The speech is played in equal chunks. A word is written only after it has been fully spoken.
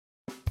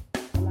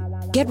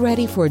Get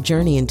ready for a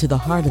journey into the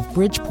heart of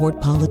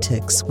Bridgeport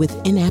politics with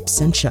In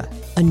Absentia,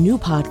 a new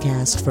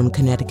podcast from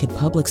Connecticut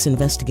Public's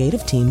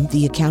investigative team,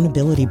 The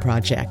Accountability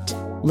Project.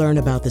 Learn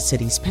about the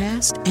city's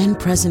past and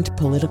present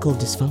political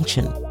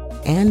dysfunction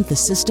and the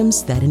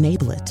systems that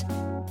enable it.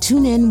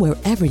 Tune in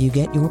wherever you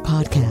get your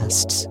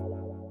podcasts.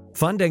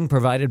 Funding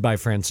provided by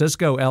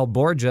Francisco L.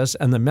 Borges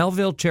and the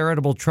Melville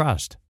Charitable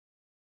Trust.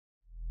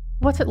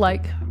 What's it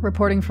like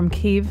reporting from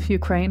Kyiv,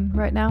 Ukraine,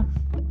 right now?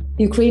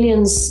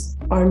 Ukrainians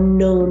are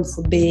known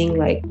for being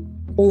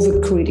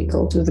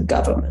overcritical to the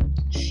government.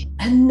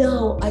 And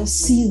now I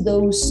see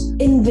those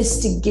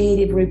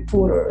investigative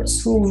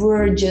reporters who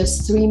were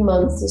just 3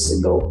 months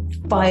ago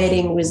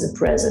fighting with the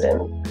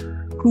president,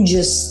 who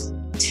just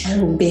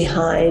stand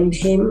behind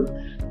him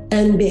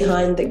and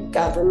behind the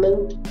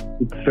government.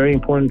 It's very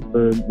important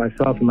for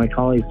myself and my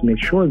colleagues to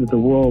make sure that the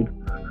world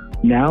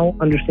now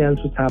understands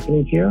what's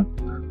happening here,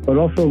 but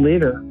also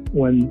later,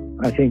 when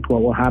I think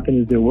what will happen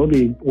is there will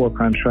be war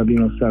crimes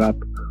tribunals set up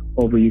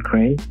over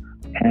Ukraine,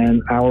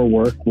 and our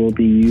work will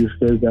be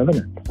used as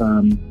evidence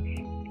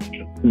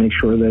to make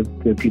sure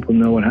that people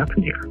know what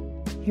happened here.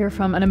 Hear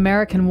from an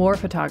American war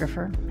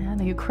photographer and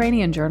a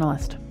Ukrainian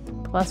journalist.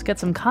 Plus, get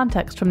some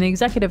context from the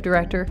executive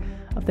director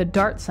of the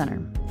DART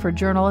Center for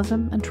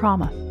Journalism and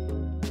Trauma.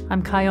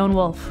 I'm Chion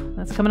Wolf.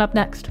 That's coming up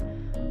next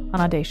on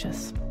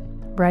Audacious,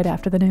 right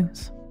after the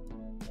news.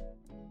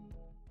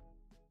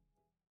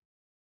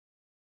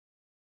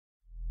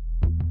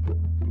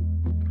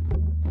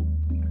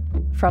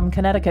 From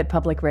Connecticut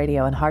Public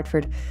Radio in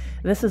Hartford,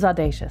 this is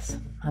Audacious.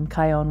 I'm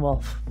Chion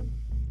Wolf.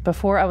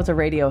 Before I was a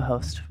radio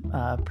host,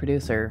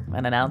 producer,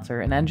 an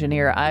announcer, an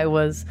engineer, I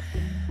was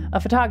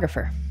a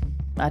photographer.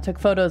 I took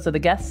photos of the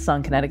guests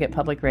on Connecticut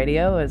Public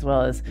Radio as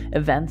well as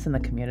events in the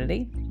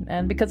community.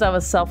 And because I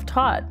was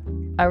self-taught,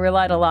 I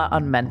relied a lot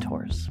on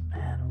mentors.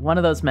 And one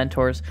of those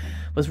mentors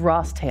was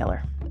Ross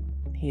Taylor.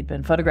 He'd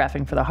been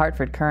photographing for the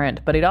Hartford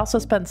Courant, but he'd also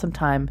spent some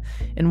time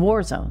in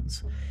war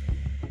zones.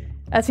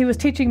 As he was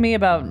teaching me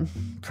about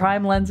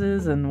prime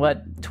lenses and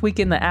what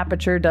tweaking the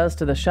aperture does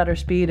to the shutter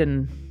speed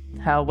and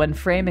how when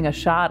framing a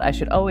shot, I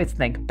should always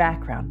think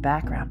background,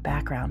 background,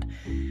 background,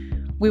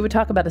 we would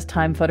talk about his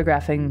time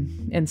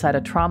photographing inside a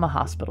trauma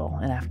hospital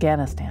in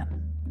Afghanistan,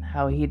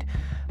 how he'd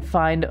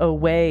find a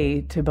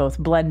way to both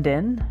blend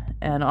in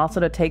and also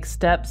to take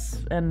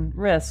steps and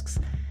risks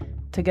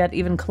to get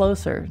even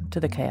closer to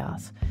the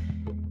chaos.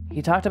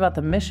 He talked about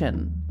the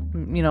mission.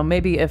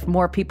 Maybe if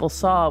more people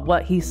saw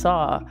what he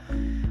saw,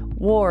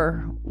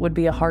 war would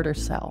be a harder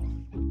sell.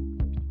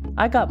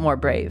 I got more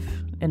brave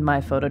in my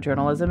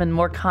photojournalism and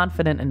more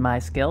confident in my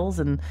skills,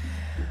 and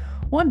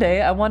one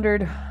day I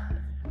wondered,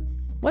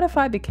 what if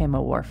I became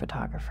a war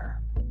photographer?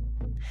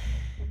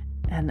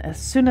 And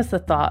as soon as the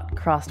thought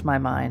crossed my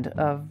mind,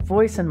 a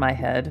voice in my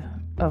head,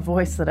 a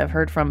voice that I've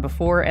heard from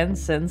before and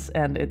since,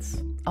 and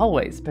it's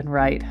always been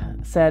right,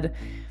 said,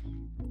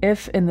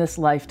 if in this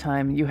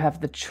lifetime you have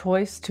the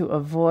choice to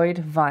avoid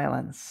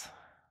violence,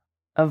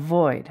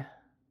 avoid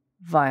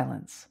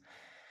violence.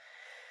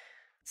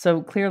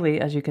 So clearly,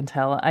 as you can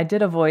tell, I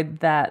did avoid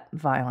that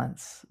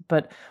violence.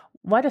 But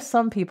why do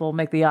some people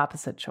make the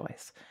opposite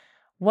choice?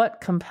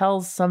 What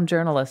compels some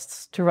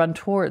journalists to run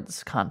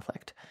towards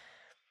conflict?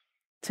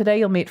 Today,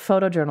 you'll meet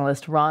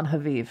photojournalist Ron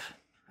Haviv,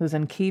 who's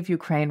in Kyiv,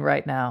 Ukraine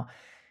right now.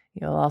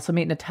 You'll also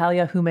meet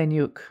Natalia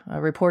Humenyuk, a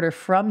reporter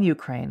from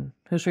Ukraine,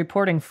 who's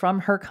reporting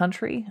from her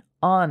country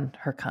on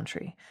her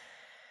country.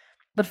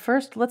 But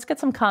first, let's get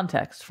some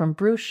context from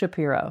Bruce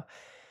Shapiro.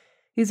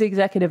 He's the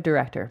executive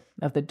director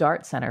of the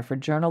DART Center for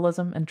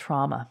Journalism and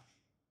Trauma.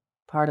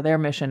 Part of their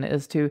mission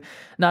is to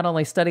not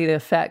only study the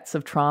effects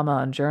of trauma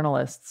on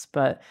journalists,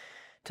 but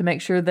to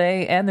make sure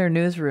they and their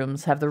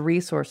newsrooms have the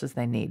resources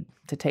they need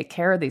to take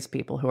care of these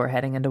people who are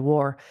heading into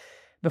war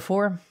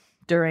before,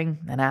 during,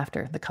 and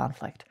after the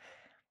conflict.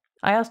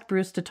 I asked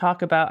Bruce to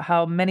talk about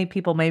how many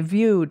people may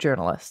view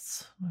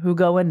journalists who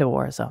go into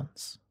war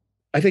zones.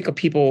 I think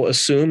people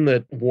assume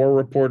that war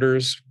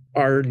reporters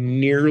are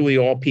nearly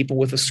all people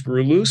with a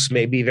screw loose,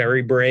 maybe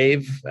very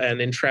brave and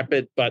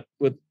intrepid, but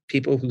with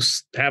people who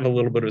have a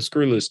little bit of a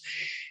screw loose.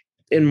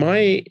 In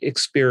my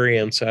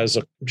experience as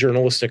a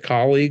journalistic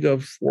colleague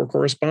of war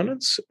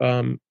correspondents,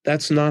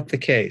 that's not the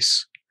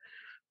case.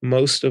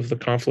 Most of the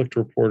conflict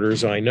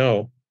reporters I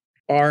know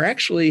are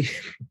actually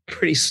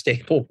pretty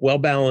stable,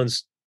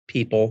 well-balanced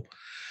people,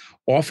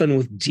 often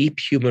with deep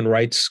human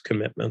rights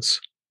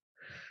commitments,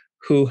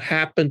 who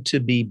happen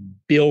to be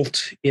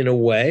built in a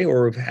way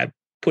or have had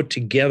put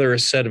together a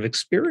set of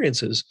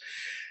experiences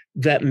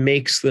that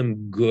makes them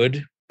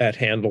good at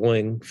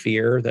handling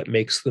fear, that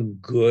makes them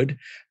good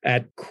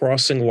at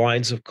crossing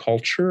lines of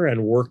culture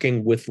and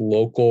working with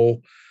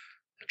local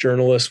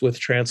journalists, with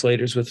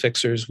translators, with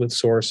fixers, with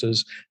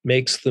sources,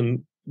 makes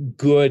them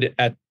good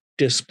at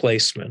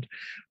displacement.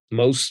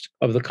 Most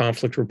of the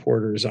conflict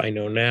reporters I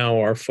know now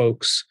are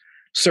folks,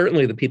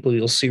 certainly the people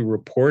you'll see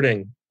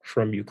reporting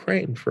from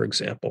Ukraine, for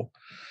example,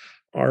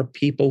 are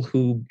people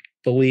who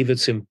believe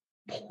it's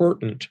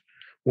important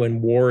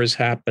when war is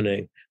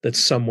happening that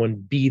someone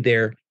be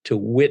there to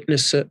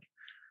witness it,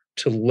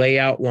 to lay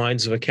out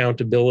lines of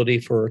accountability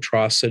for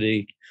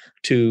atrocity,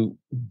 to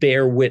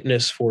bear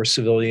witness for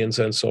civilians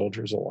and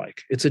soldiers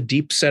alike. It's a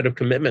deep set of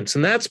commitments.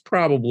 And that's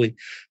probably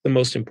the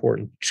most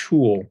important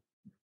tool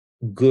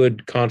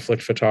good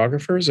conflict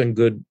photographers and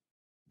good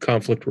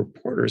conflict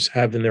reporters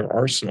have in their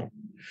arsenal.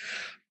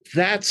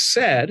 That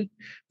said,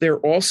 there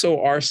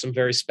also are some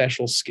very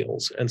special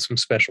skills and some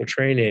special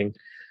training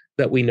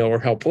that we know are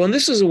helpful. And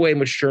this is a way in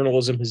which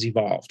journalism has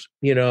evolved.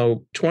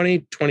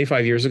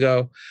 25 years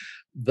ago,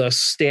 the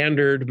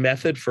standard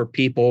method for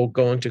people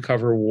going to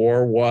cover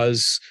war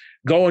was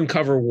go and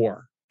cover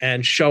war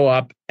and show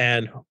up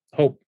and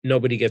hope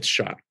nobody gets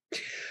shot.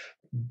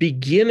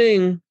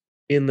 Beginning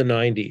in the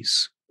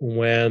 90s,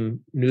 when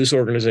news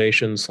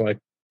organizations like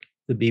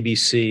the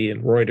BBC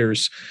and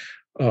Reuters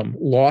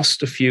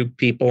lost a few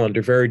people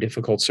under very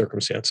difficult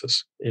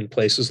circumstances in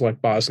places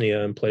like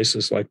Bosnia and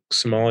places like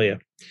Somalia,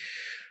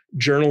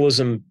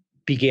 journalism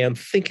began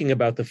thinking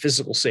about the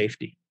physical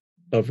safety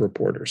of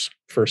reporters,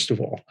 first of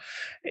all.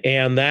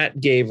 And that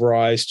gave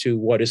rise to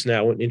what is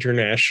now an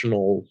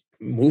international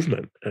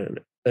movement, an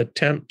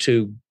attempt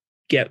to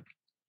get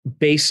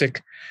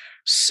basic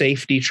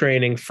safety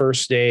training,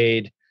 first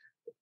aid,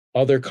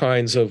 other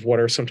kinds of what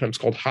are sometimes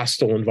called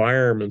hostile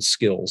environment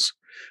skills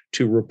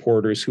to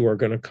reporters who are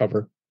going to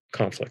cover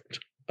conflict.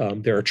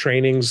 There are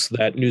trainings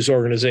that news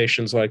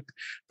organizations like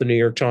the New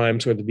York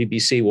Times or the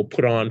BBC will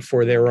put on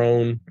for their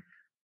own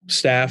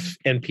staff.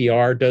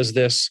 NPR does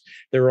this.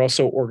 There are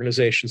also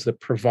organizations that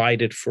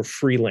provide it for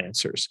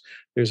freelancers.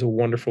 There's a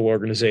wonderful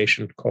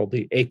organization called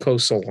the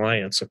ACOS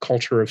Alliance, a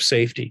culture of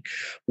safety,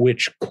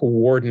 which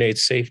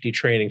coordinates safety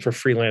training for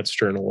freelance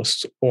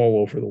journalists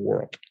all over the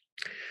world.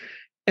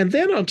 And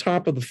then on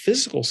top of the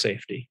physical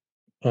safety,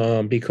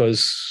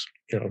 because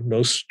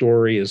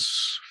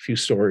few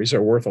stories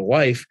are worth a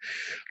life.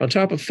 On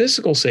top of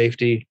physical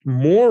safety,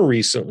 more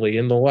recently,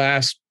 in the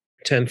last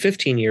 10,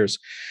 15 years,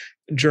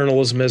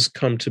 journalism has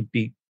come to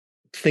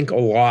think a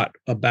lot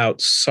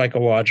about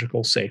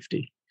psychological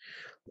safety.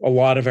 A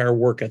lot of our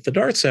work at the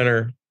Dart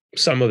Center,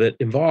 some of it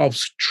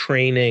involves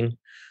training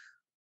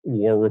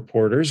war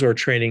reporters or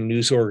training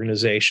news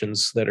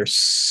organizations that are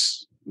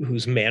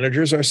whose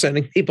managers are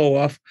sending people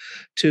off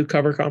to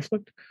cover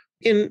conflict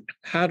in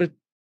how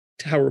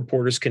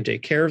reporters can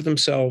take care of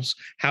themselves,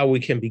 how we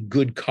can be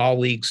good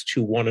colleagues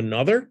to one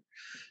another,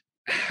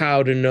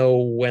 how to know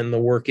when the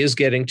work is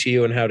getting to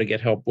you and how to get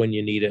help when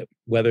you need it,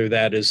 whether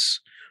that is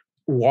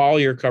while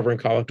you're covering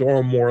conflict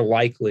or more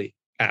likely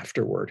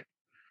afterward,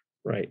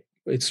 right?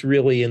 It's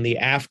really in the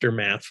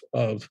aftermath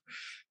of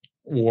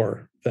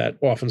war that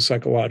often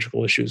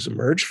psychological issues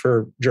emerge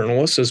for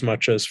journalists as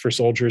much as for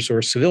soldiers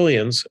or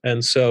civilians.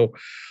 And so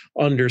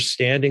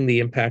understanding the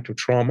impact of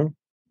trauma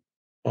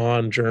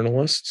on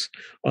journalists,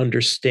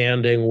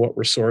 understanding what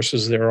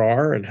resources there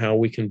are and how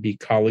we can be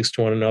colleagues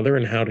to one another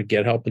and how to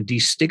get help and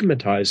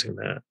destigmatizing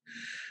that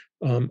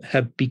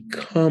have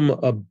become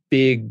a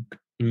big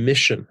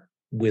mission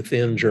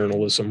within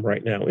journalism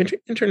right now,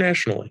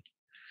 internationally.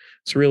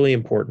 It's really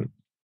important.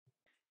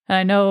 And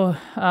I know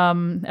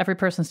every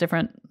person's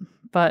different,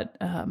 but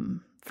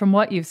from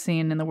what you've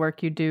seen in the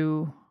work you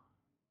do,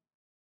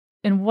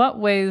 in what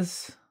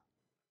ways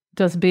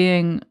does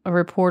being a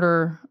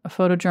reporter, a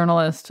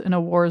photojournalist in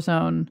a war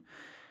zone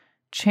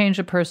change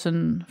a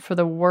person for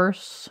the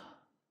worse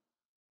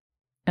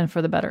and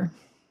for the better?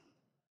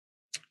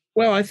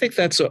 Well, I think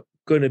that's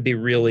going to be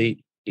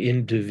really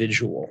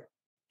individual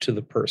to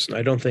the person.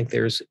 I don't think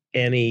there's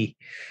any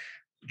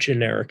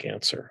generic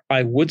answer.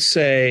 I would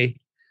say,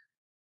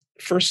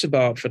 first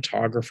about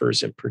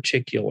photographers in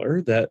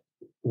particular, that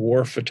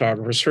war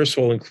photographers, first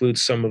of all, include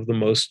some of the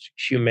most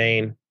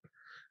humane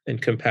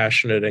and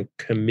compassionate and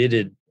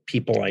committed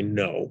people I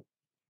know.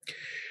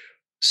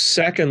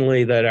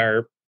 Secondly, that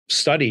our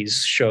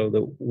studies show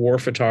that war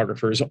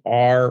photographers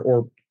are,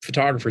 or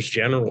photographers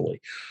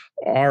generally,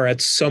 are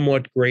at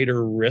somewhat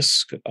greater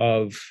risk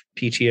of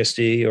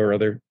PTSD or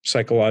other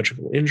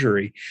psychological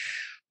injury,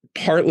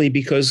 partly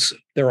because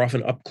they're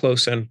often up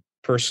close and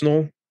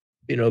personal.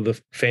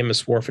 The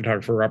famous war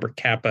photographer Robert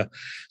Capa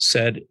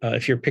said,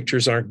 if your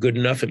pictures aren't good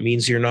enough, it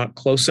means you're not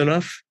close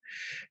enough.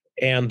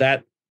 And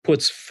that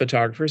puts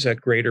photographers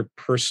at greater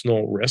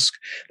personal risk.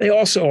 They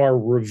also are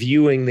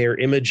reviewing their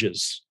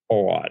images a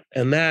lot.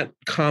 And that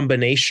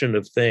combination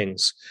of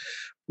things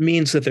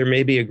means that there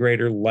may be a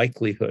greater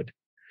likelihood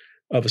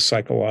of a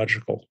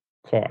psychological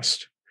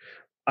cost.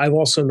 I've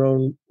also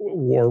known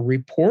war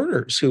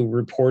reporters who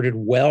reported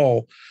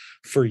well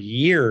for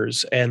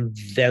years and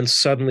then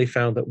suddenly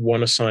found that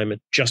one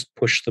assignment just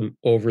pushed them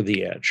over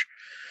the edge.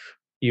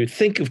 You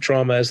think of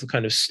trauma as the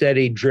kind of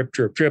steady drip,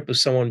 drip, drip of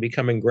someone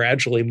becoming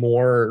gradually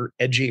more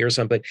edgy or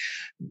something.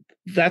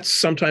 That's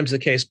sometimes the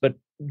case, but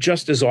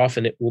just as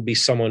often it will be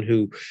someone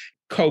who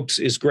copes,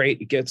 is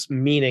great, gets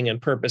meaning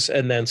and purpose,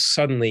 and then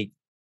suddenly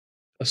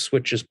a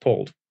switch is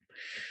pulled.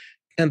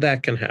 And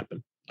that can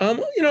happen.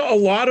 A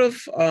lot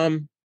of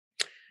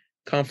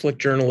conflict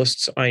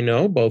journalists I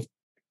know, both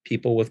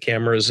people with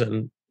cameras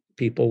and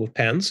people with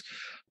pens,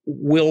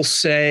 will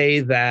say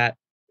that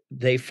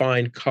they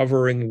find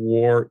covering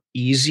war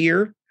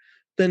easier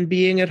than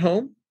being at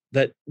home,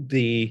 that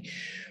the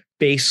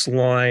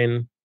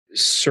baseline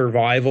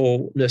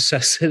survival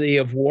necessity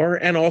of war,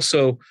 and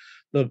also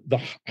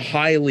the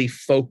highly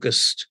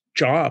focused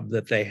job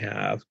that they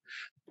have,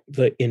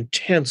 the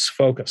intense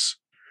focus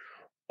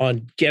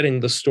on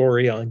getting the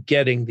story, on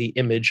getting the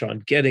image,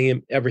 on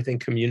getting everything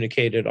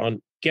communicated,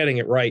 on getting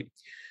it right.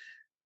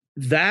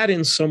 That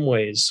in some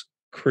ways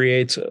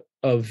creates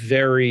a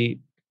very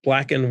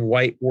black and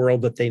white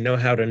world that they know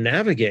how to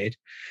navigate,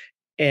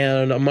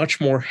 and a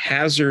much more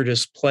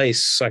hazardous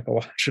place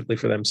psychologically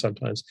for them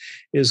sometimes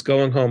is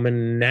going home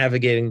and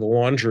navigating the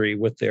laundry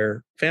with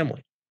their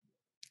family,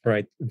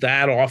 right?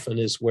 That often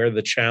is where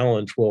the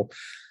challenge will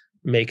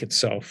make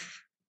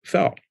itself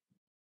felt.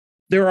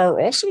 There are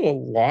also a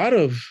lot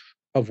of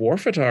war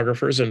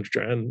photographers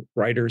and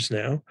writers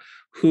now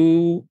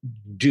who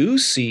do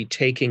see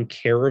taking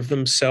care of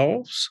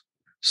themselves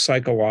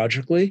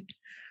psychologically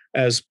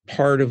as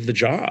part of the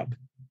job,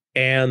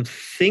 and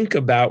think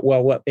about,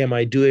 well, what am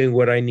I doing,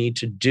 what I need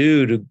to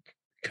do to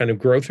kind of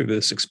grow through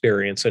this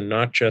experience, and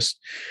not just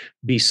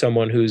be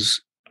someone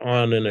who's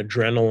on an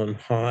adrenaline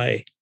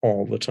high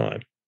all the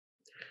time.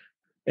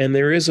 And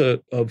there is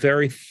a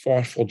very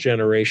thoughtful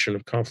generation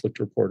of conflict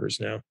reporters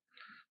now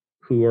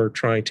who are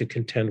trying to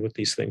contend with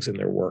these things in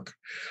their work.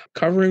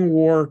 Covering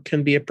war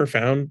can be a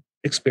profound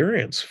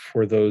experience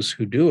for those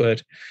who do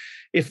it,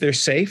 if they're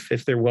safe,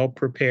 if they're well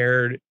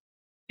prepared,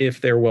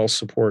 if they're well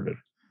supported.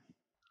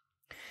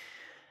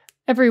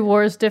 Every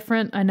war is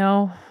different, I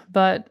know,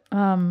 but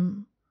how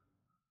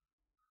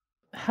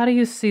do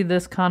you see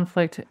this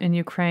conflict in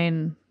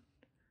Ukraine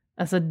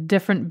as a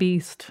different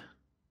beast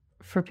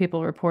for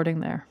people reporting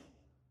there?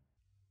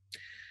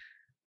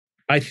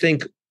 I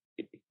think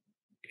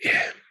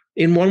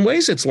in one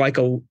ways, it's like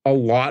a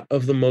lot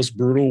of the most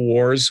brutal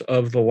wars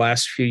of the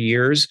last few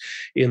years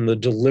in the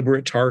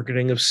deliberate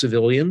targeting of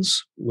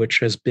civilians, which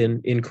has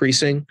been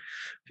increasing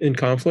in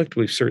conflict.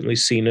 We've certainly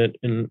seen it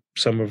in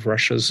some of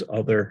Russia's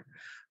other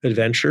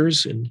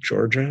adventures in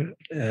Georgia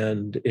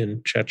and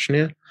in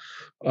Chechnya,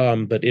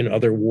 but in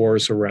other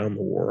wars around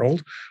the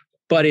world.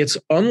 But it's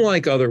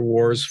unlike other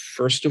wars,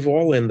 first of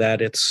all, in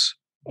that it's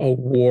a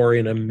war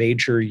in a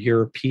major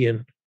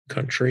European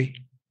country.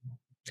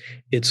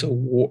 It's a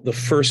war, the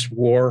first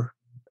war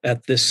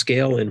at this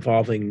scale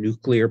involving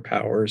nuclear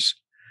powers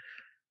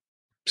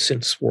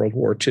since World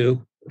War II,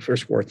 the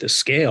first war at this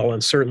scale,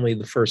 and certainly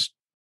the first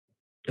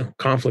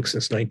conflict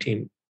since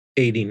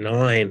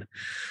 1989,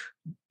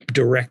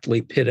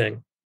 directly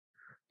pitting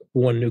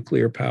one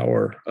nuclear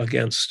power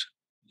against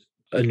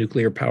a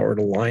nuclear powered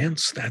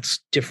alliance. That's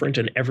different.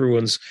 And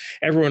everyone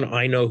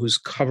I know who's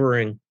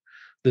covering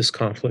this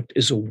conflict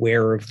is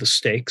aware of the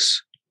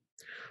stakes.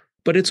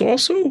 But it's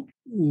also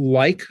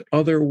like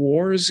other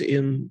wars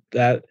in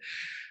that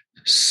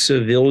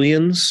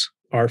civilians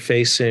are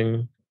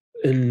facing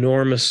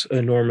enormous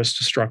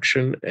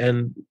destruction,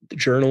 and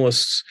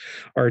journalists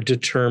are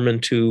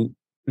determined to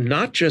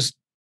not just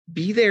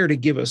be there to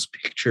give us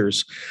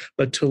pictures,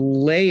 but to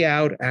lay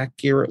out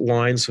accurate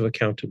lines of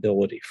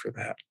accountability for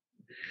that.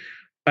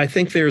 I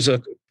think there's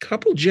a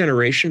couple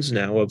generations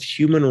now of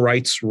human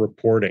rights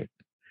reporting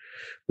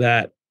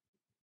that,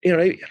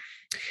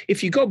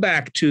 if you go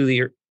back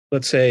to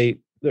let's say,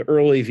 the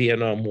early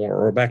Vietnam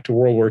War, or back to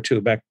World War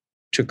II, back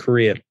to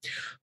Korea,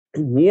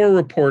 war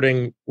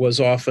reporting was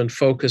often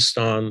focused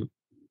on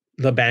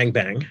the bang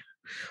bang,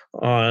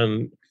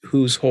 on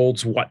who's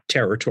holds what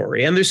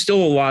territory. And there's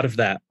still a lot of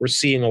that. We're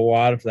seeing a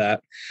lot of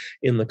that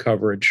in the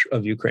coverage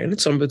of Ukraine.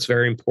 And some of it's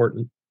very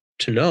important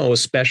to know,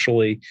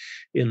 especially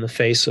in the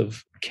face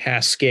of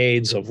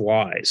cascades of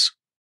lies,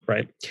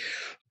 right?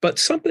 But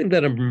something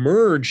that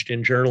emerged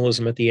in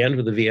journalism at the end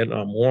of the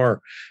Vietnam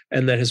War,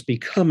 and that has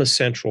become a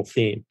central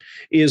theme,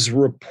 is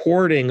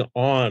reporting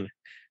on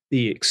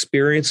the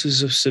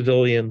experiences of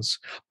civilians,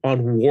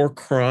 on war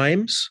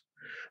crimes.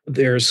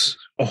 There's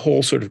a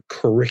whole sort of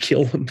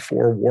curriculum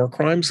for war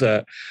crimes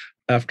that,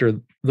 after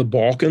the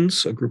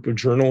Balkans, a group of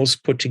journalists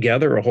put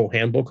together a whole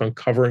handbook on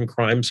covering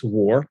crimes of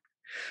war.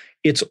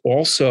 It's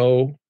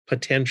also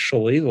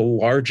potentially the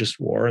largest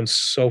war, and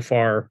so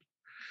far,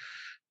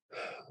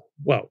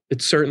 well,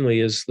 it certainly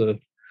is the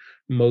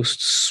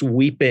most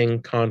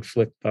sweeping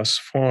conflict thus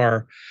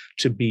far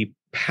to be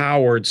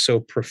powered so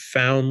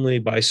profoundly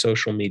by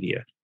social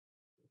media,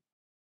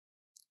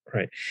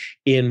 right?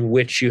 In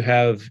which you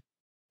have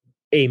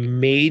a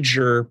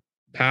major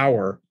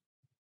power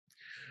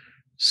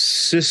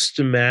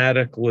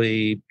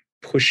systematically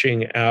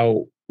pushing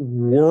out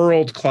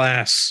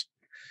world-class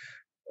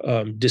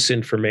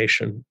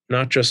disinformation,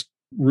 not just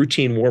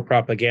routine war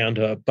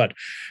propaganda, but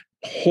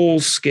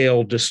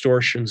whole-scale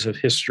distortions of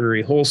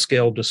history,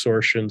 whole-scale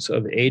distortions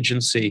of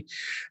agency,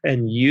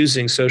 and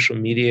using social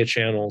media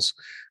channels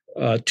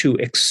to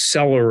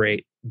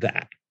accelerate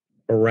that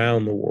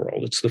around the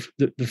world. It's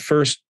the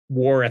first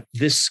war at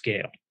this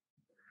scale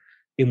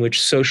in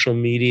which social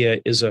media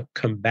is a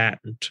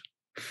combatant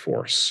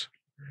force.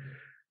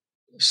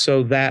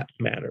 So that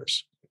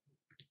matters.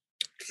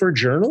 For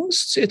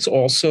journalists, it's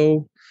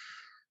also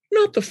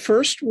not the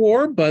first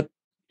war, but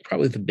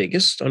probably the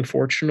biggest,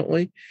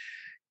 unfortunately.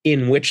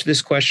 in which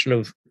this question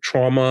of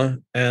trauma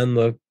and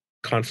the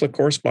conflict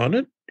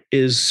correspondent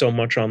is so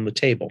much on the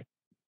table.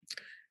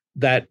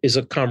 That is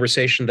a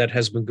conversation that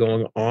has been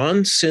going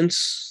on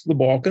since the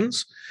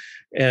Balkans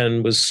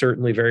and was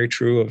certainly very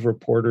true of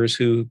reporters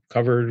who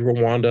covered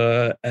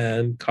Rwanda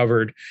and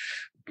covered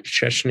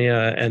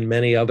Chechnya and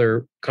many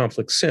other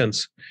conflicts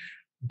since.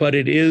 But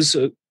it is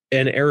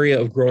an area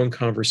of growing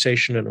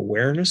conversation and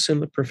awareness in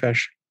the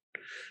profession.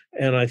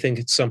 And I think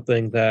it's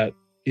something that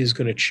is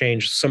going to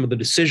change some of the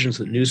decisions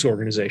that news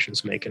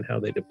organizations make and how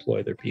they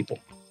deploy their people.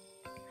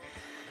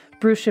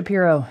 Bruce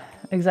Shapiro,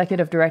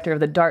 Executive Director of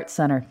the DART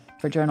Center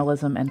for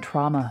Journalism and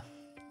Trauma.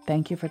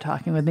 Thank you for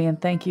talking with me, and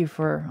thank you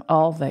for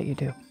all that you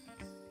do.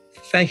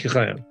 Thank you,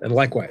 Chayan, and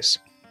likewise.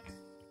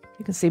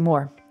 You can see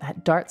more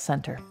at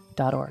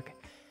dartcenter.org.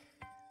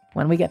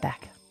 When we get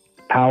back.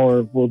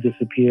 Power will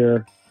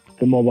disappear.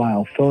 The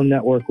mobile phone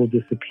network will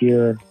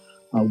disappear.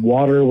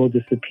 Water will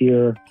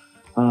disappear.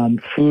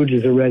 Food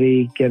is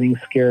already getting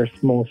scarce.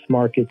 Most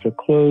markets are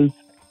closed.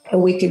 A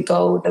week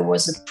ago, there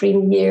was a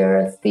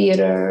premiere,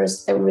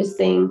 theaters,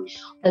 everything.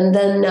 And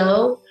then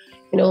now,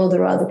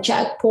 there are the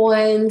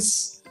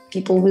checkpoints,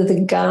 people with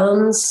the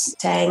guns,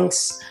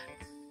 tanks,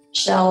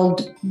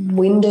 shelled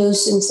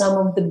windows in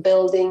some of the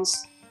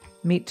buildings.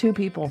 Meet two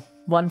people,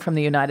 one from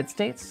the United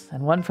States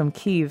and one from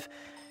Kyiv,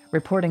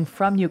 reporting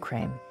from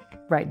Ukraine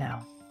right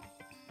now.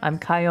 I'm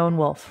Chion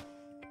Wolf.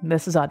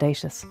 This is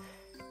Audacious.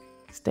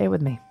 Stay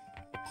with me.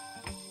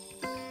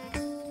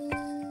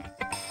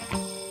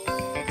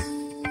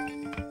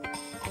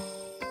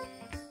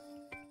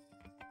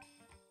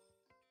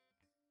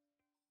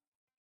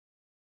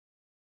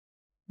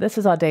 This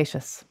is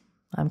Audacious.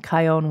 I'm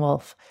Chion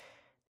Wolf.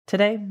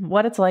 Today,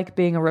 what it's like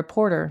being a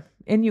reporter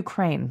in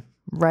Ukraine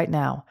right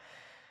now.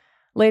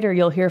 Later,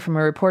 you'll hear from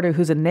a reporter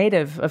who's a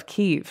native of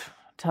Kyiv,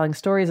 telling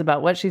stories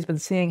about what she's been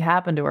seeing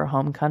happen to her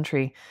home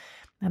country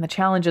and the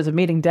challenges of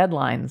meeting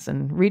deadlines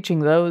and reaching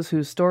those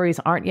whose stories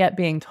aren't yet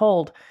being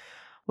told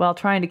while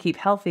trying to keep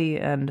healthy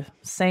and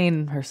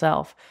sane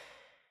herself.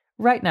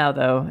 Right now,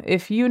 though,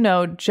 if you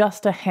know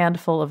just a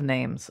handful of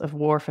names of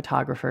war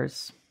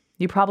photographers,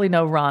 you probably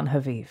know Ron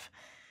Haviv.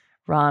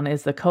 Ron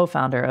is the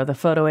co-founder of the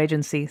photo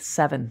agency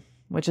Seven,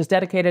 which is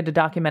dedicated to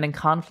documenting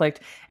conflict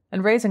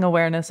and raising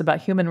awareness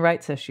about human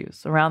rights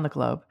issues around the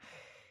globe.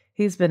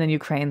 He's been in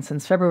Ukraine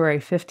since February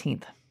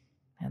 15th,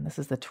 and this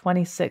is the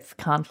 26th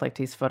conflict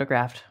he's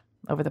photographed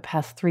over the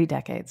past 3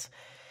 decades.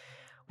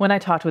 When I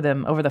talked with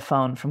him over the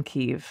phone from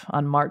Kyiv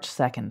on March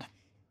 2nd,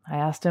 I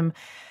asked him,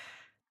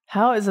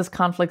 how is this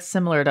conflict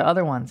similar to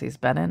other ones he's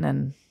been in,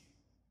 and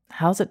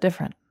how's it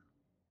different?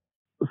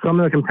 Some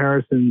of the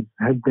comparisons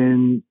have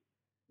been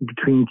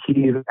between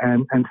Kyiv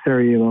and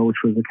Sarajevo, which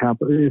was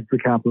is the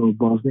capital of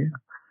Bosnia,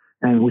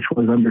 and which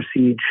was under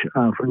siege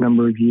for a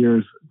number of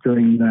years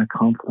during that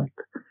conflict.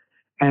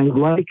 And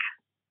like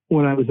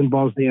when I was in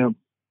Bosnia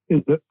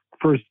in the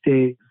first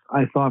days,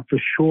 I thought for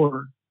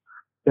sure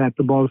that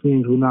the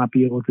Bosnians would not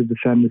be able to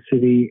defend the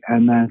city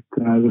and that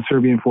the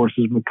Serbian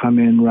forces would come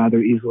in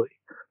rather easily.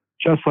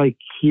 Just like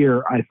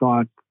here, I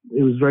thought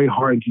it was very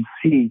hard to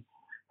see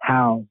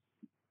how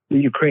the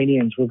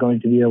Ukrainians were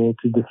going to be able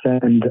to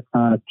defend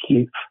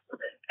Kyiv.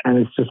 And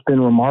it's just been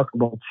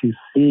remarkable to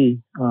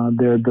see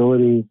their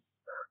ability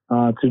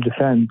to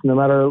defend. No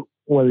matter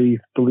whether you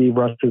believe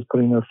Russia is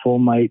putting their full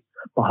might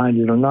behind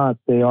it or not,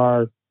 they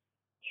are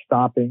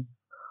stopping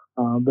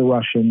the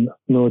Russian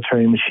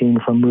military machine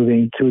from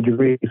moving to a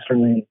degree,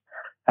 certainly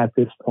at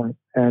this point.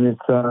 And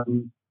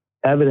it's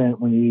evident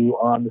when you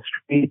are on the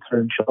streets or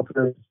in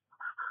shelters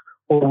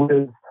or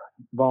with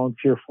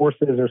volunteer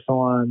forces or so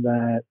on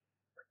that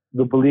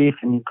the belief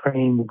in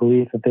Ukraine, the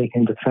belief that they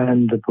can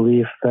defend, the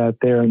belief that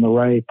they're in the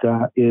right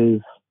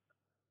is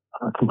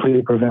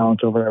completely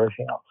prevalent over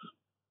everything else.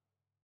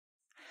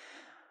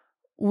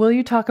 Will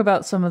you talk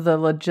about some of the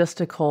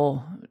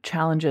logistical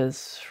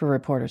challenges for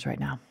reporters right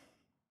now?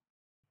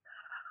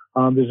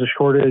 There's a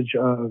shortage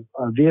of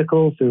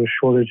vehicles. There's a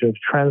shortage of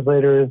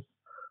translators.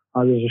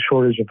 There's a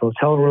shortage of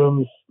hotel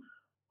rooms.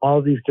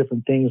 All these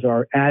different things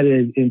are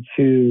added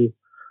into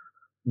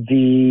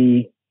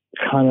the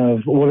kind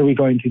of what are we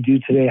going to do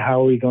today?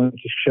 How are we going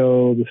to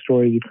show the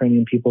story of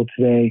Ukrainian people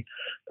today?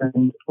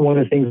 And one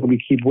of the things that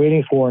we keep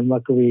waiting for, and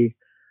luckily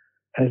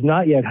has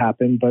not yet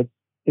happened, but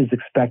is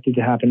expected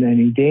to happen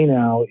any day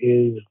now,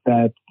 is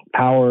that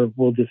power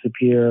will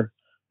disappear,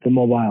 the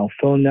mobile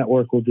phone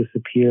network will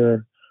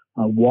disappear,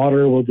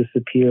 water will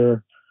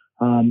disappear,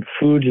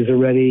 food is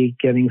already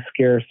getting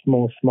scarce,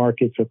 most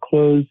markets are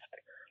closed.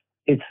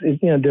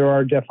 There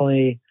are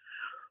definitely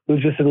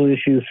logistical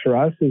issues for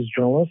us as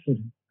journalists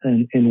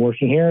and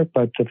working here,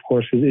 but of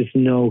course it's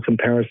no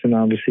comparison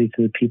obviously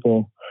to the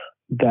people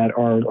that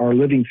are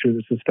living through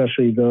this,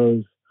 especially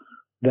those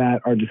that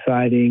are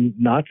deciding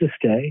not to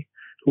stay,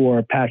 who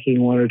are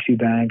packing 1 or 2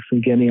 bags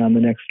and getting on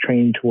the next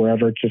train to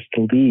wherever just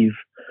to leave,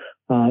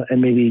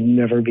 and maybe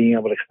never being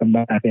able to come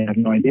back. They have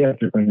no idea if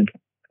they're going to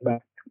come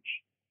back.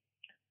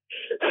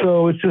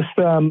 So it's just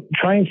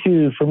trying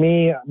to, for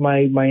me, my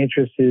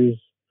interest is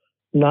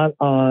not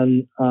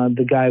on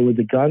the guy with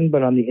the gun,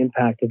 but on the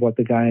impact of what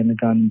the guy in the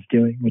gun is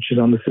doing, which is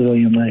on the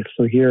civilian life.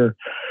 So here,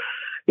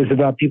 it's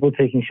about people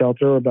taking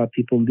shelter, about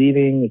people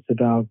leaving. It's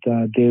about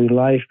daily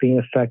life being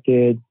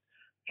affected,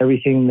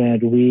 everything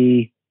that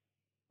we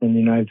in the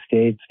United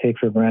States take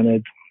for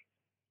granted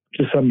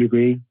to some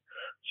degree,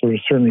 sort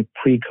of certainly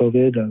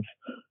pre-COVID, of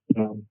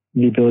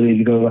the ability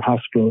to go to the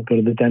hospital, go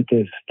to the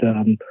dentist.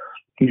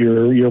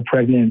 You're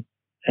pregnant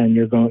and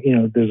you're going,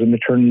 there's a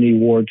maternity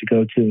ward to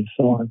go to and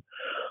so on.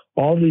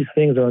 All these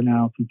things are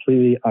now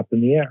completely up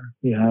in the air.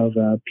 You have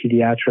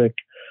pediatric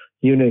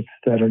units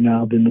that are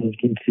now been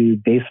moved into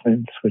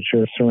basements, which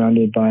are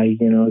surrounded by,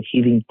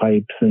 heating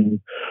pipes and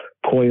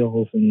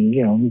coils, and,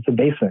 it's a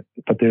basement.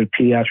 But there's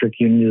pediatric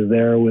units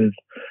there with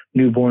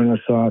newborn. I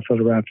saw a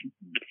photograph,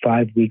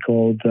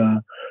 5-week-old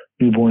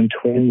newborn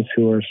twins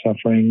who are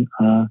suffering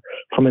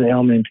from an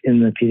ailment in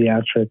the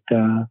pediatric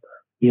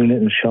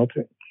unit and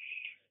shelter.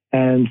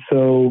 And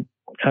so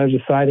kind of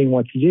deciding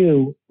what to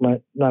do,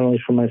 not only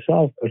for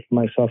myself, but for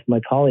myself and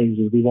my colleagues,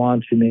 is we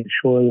want to make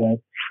sure that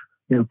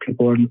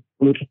people are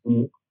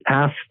looking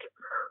past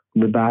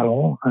the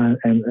battle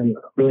and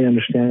really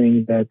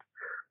understanding that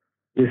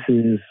this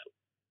is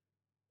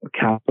a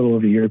capital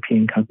of a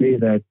European country,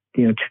 that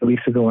 2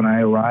 weeks ago when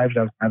I arrived,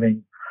 I was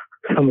having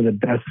some of the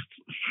best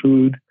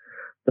food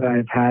that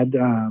I've had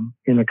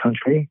in the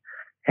country,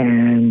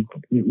 and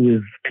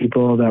with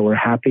people that were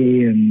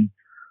happy and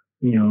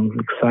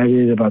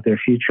excited about their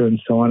future and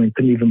so on, and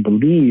couldn't even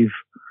believe,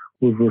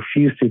 would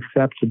refuse to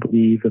accept to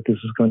believe that this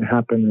was going to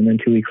happen. And then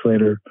 2 weeks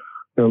later,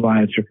 their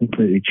lives are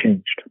completely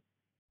changed.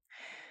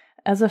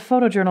 As a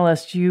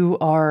photojournalist, you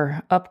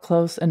are up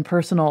close and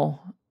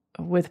personal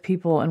with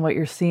people and what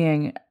you're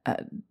seeing.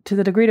 To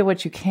the degree to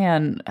which you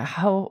can,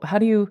 how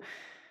do you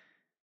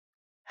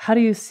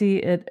see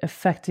it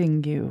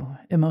affecting you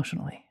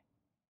emotionally?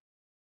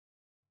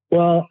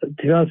 Well,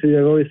 to be honest with you,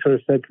 I've always sort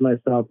of said to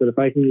myself that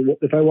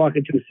if I walk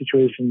into a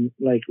situation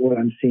like what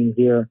I'm seeing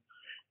here,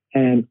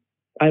 and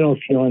I don't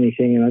feel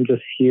anything, and I'm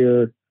just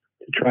here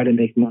to try to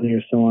make money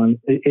or so on,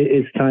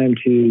 it's time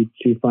to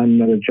find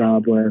another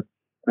job where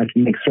I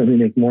can certainly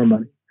make more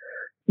money.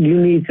 You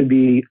need to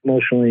be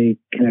emotionally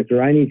connected,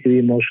 or I need to be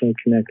emotionally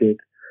connected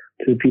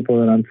to the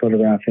people that I'm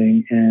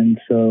photographing. And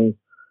so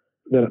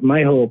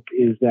my hope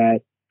is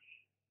that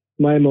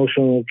my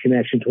emotional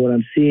connection to what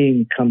I'm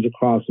seeing comes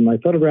across in my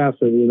photographs,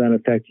 that will then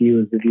affect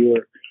you as the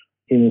viewer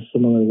in a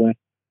similar way.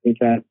 I think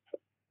that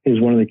is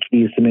one of the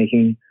keys to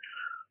making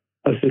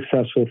a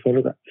successful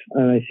photograph.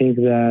 And I think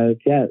that,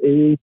 it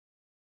is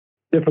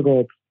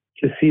difficult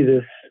to see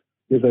this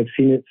because I've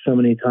seen it so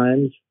many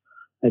times.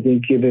 I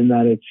think given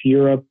that it's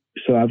Europe,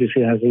 so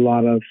obviously it has a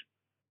lot of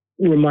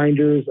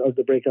reminders of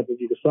the breakup of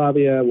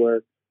Yugoslavia,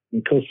 where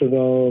in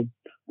Kosovo,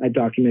 I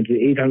documented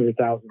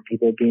 800,000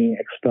 people being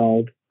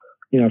expelled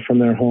from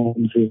their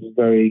homes. Is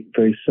very,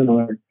 very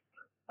similar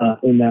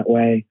in that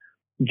way.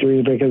 During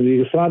the breakup of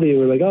Yugoslavia,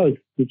 we're like,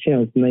 it's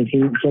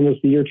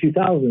almost the year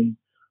 2000.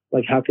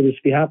 Like, how could this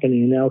be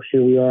happening? And now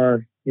here we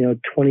are,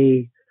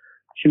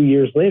 22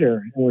 years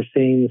later, and we're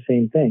saying the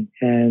same thing.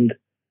 And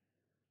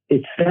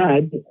it's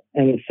sad,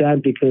 and it's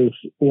sad because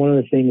one of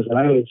the things that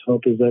I always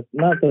hope is that,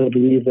 not that I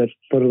believe that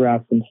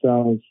photographs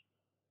themselves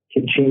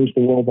can change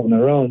the world on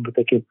their own, but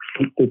they can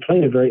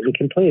play a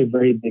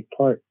very big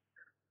part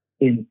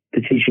in the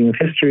teaching of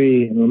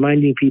history and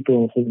reminding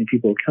people, holding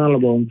people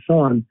accountable, and so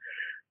on.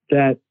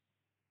 That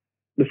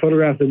the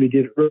photographs that we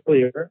did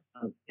earlier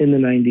in the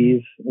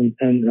 90s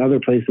and other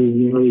places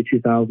in the early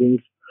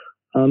 2000s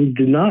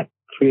did not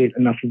create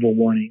enough of a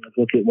warning of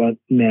look at what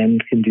men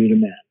can do to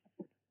men.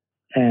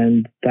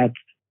 And it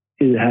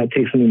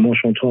takes an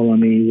emotional toll on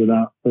me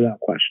without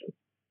question.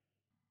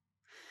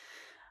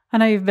 I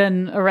know you've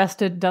been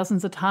arrested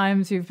dozens of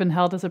times. You've been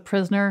held as a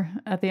prisoner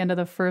at the end of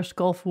the first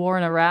Gulf War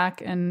in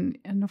Iraq. And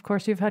of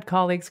course, you've had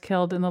colleagues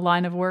killed in the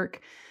line of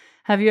work.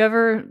 Have you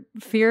ever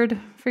feared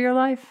for your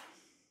life?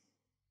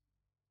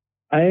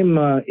 I am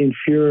in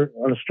fear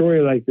on a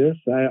story like this.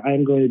 I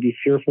am going to be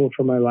fearful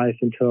for my life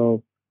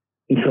until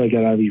I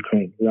get out of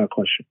Ukraine, without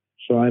question.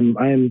 So I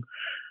am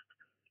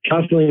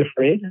constantly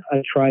afraid.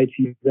 I try to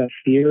use that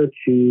fear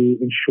to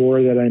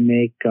ensure that I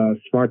make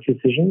smart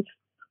decisions.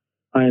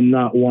 I am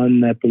not one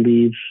that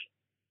believes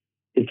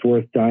it's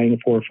worth dying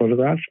for a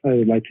photograph. I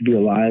would like to be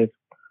alive,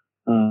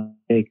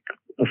 take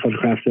a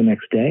photograph the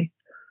next day.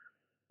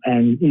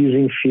 And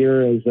using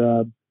fear as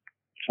a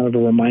kind of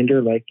a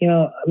reminder, like,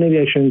 maybe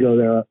I shouldn't go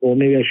there, or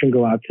maybe I shouldn't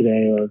go out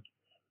today.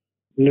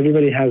 And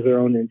everybody has their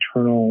own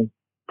internal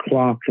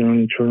clock, their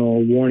own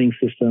internal warning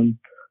system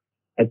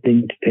that they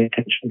need to pay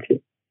attention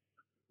to.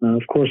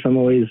 Of course,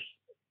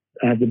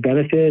 I have the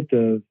benefit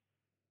of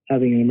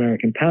having an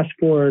American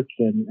passport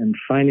and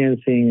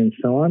financing and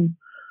so on.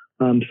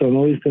 So I'm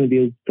always going to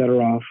be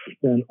better off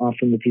than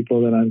often the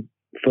people that I'm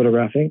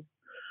photographing.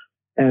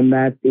 And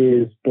that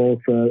is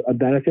both a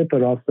benefit,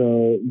 but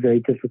also very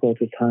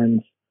difficult at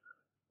times,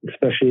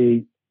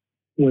 especially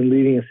when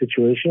leaving a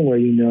situation where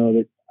you know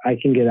that I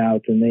can get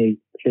out and they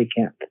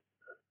can't.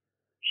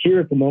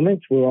 Here at the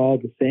moment, we're all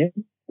the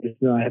same.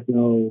 I have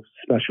no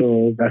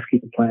special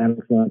rescue plan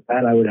or something like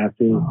that. I would have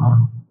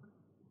to.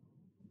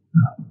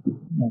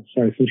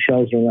 Sorry, some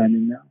shells are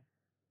landing now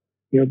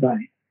nearby.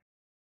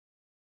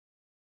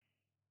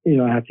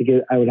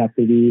 I would have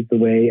to leave the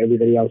way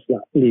everybody else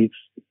leaves,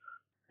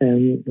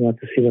 and we'll have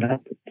to see what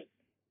happens.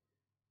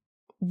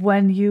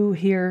 When you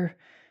hear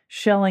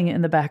shelling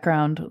in the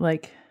background,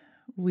 like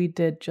we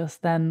did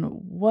just then,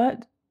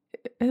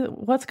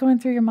 what's going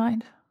through your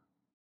mind?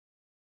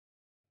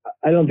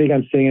 I don't think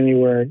I'm staying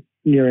anywhere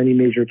near any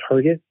major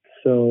target,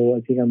 so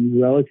I think I'm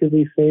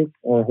relatively safe,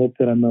 or hope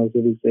that I'm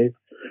relatively safe.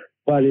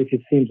 But if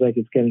it seems like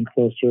it's getting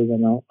closer,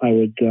 then I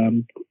would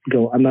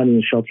go. I'm not in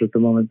the shelter at the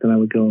moment, then I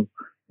would go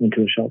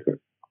into a shelter.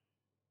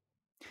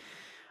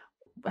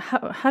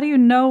 How do you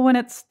know when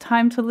it's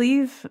time to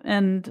leave?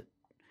 And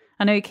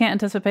I know you can't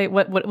anticipate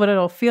what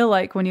it'll feel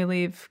like when you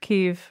leave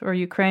Kyiv or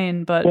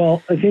Ukraine, but...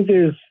 Well, I think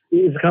it's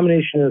a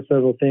combination of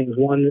several things.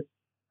 One,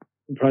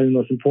 probably the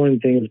most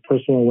important thing is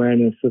personal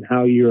awareness of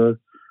how you're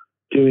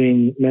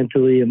doing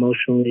mentally,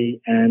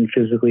 emotionally, and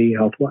physically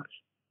health-wise.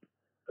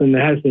 And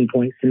there has been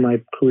points in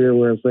my career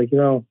where it's like,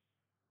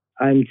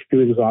 I'm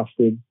too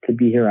exhausted to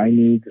be here.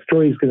 The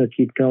story's going to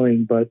keep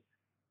going, but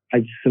I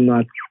just am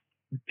not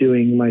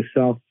doing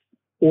myself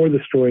or the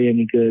story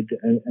any good,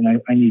 and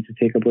I need to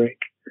take a break.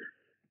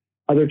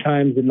 Other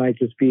times it might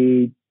just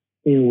be,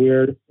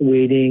 we're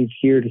waiting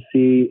here to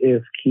see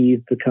if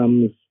Kyiv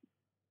becomes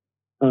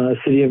a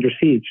city under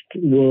siege.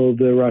 Will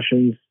the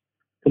Russians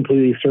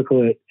completely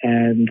circle it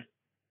and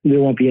there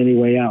won't be any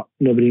way out?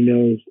 Nobody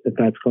knows if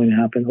that's going to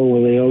happen. Or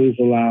will they always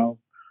allow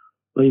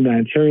a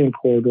humanitarian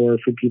corridor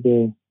for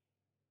people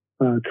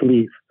to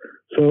leave?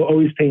 So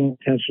always paying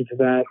attention to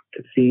that,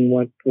 to seeing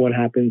what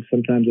happens.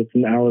 Sometimes it's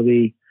an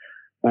hourly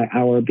by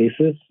hour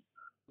basis.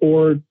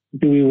 Or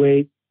do we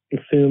wait,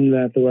 assume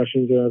that the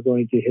Russians are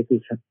going to hit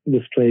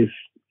this place,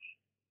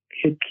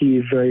 hit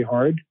Kyiv very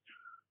hard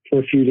for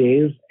a few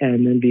days,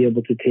 and then be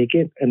able to take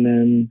it, and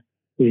then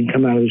we can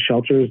come out of the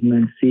shelters and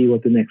then see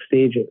what the next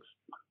stage is,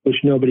 which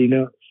nobody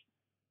knows.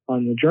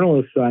 On the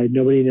journalist side,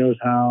 nobody knows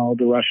how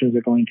the Russians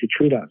are going to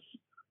treat us.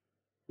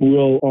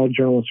 Will all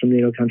journalists from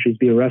NATO countries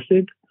be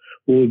arrested?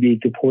 Will we be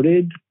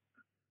deported?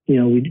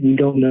 We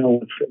don't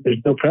know. There's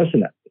no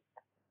precedent.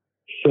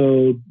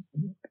 So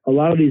a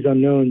lot of these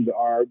unknowns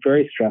are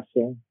very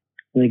stressful.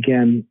 And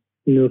again,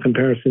 no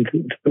comparison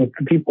to what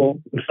the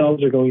people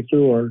themselves are going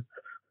through or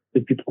the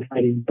people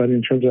fighting. But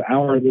in terms of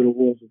our little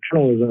rules of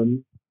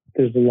journalism,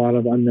 there's a lot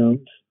of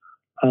unknowns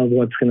of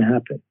what's going to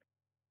happen.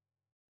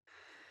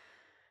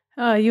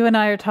 You and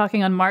I are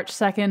talking on March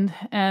 2nd,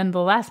 and the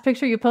last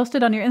picture you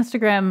posted on your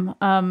Instagram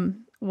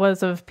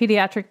was of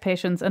pediatric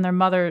patients and their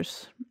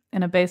mothers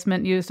in a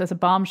basement used as a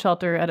bomb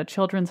shelter at a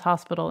children's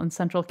hospital in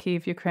central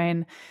Kyiv,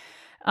 Ukraine.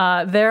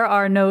 There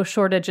are no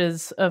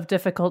shortages of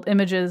difficult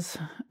images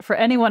for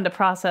anyone to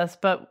process,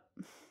 but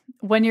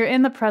when you're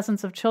in the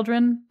presence of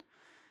children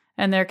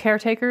and their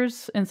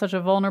caretakers in such a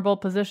vulnerable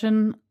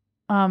position,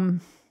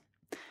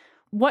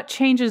 what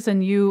changes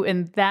in you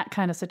in that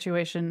kind of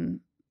situation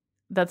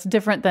that's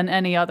different than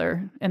any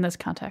other in this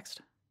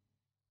context?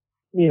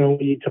 When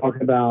you talk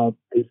about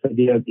this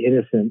idea of the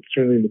innocent,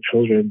 certainly the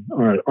children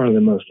are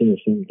the most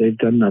innocent. They've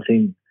done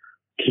nothing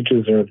to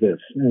deserve this.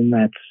 And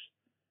that's,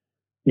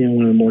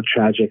 one of the more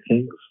tragic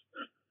things.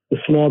 The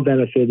small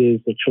benefit is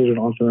that children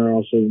often are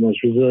also the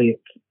most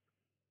resilient.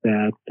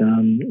 That,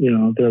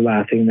 they're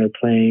laughing, they're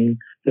playing,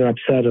 they're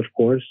upset, of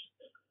course.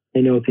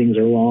 They know things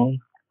are wrong.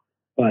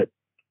 But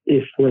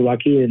if we're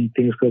lucky and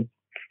things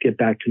get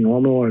back to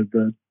normal, or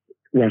the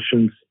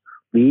Russians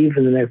leave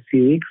in the next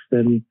few weeks,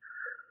 then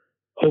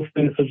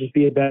hopefully this will just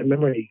be a bad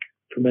memory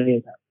for many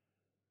of them.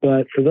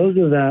 But for those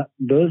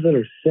that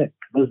are sick,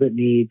 those that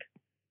need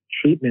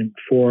treatment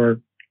for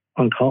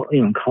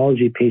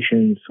oncology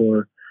patients,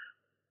 or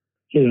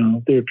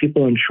there are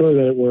people, I'm sure,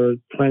 that were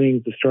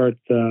planning to start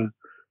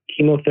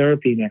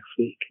chemotherapy next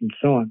week and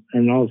so on,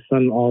 and all of a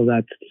sudden all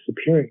that's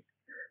disappearing.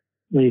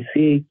 When you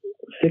see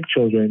sick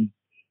children,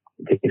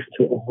 it takes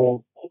it to a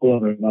whole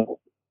other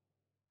level.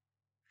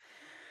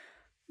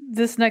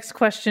 This next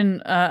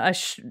question, I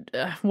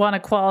want to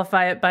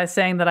qualify it by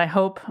saying that I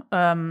hope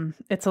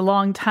it's a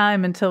long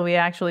time until we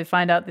actually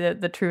find out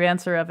the true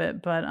answer of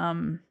it. But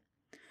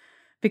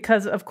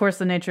because, of course,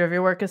 the nature of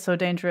your work is so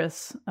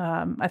dangerous,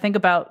 I think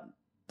about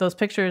those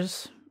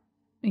pictures,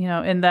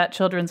 in that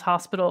children's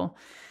hospital.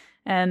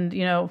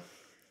 And,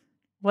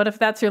 what if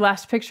that's your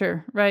last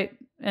picture, right?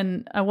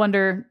 And I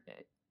wonder,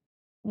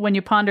 when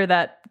you ponder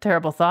that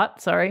terrible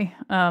thought,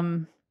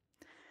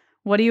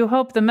 what do you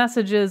hope the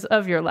message is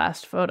of your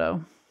last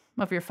photo,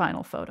 of your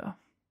final photo?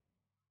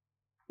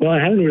 Well, I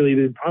haven't really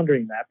been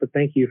pondering that, but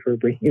thank you for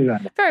bringing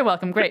that up. Very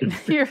welcome. Great.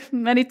 Here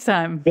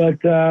anytime. But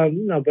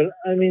no, but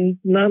I mean,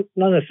 not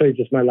necessarily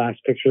just my last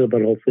picture,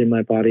 but hopefully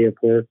my body of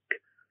work,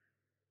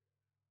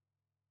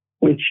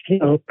 which,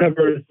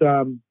 covers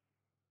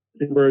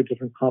numerous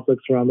different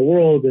conflicts around the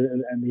world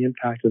and the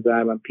impact of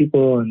that on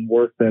people, and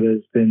work that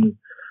has been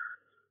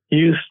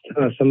used.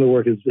 Some of the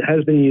work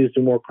has been used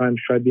in War Crimes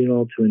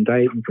Tribunal to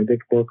indict and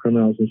convict war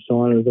criminals and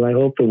so on. But I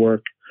hope the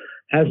work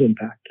has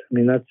impact. I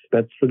mean, that's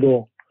the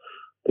goal.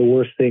 The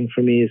worst thing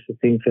for me is to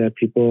think that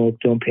people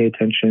don't pay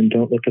attention,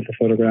 don't look at the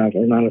photograph,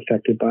 are not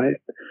affected by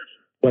it,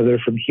 whether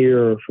from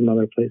here or from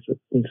other places.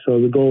 And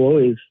so the goal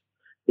always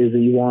is that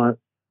you want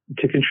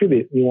to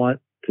contribute. You want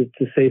to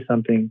say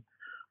something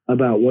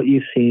about what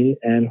you've seen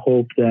and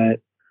hope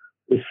that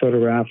this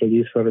photograph or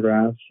these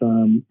photographs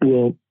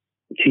will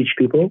teach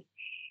people,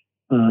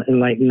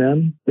 enlighten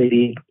them.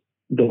 Maybe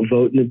they'll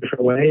vote in a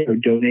different way or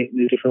donate in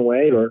a different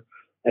way or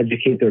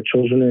educate their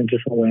children in a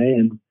different way.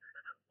 And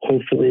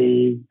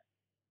hopefully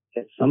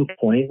at some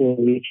point we'll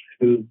reach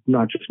through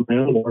not just my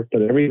own work,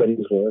 but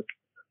everybody's work,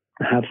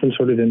 have some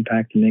sort of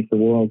impact to make the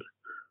world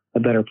a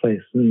better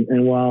place.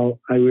 And while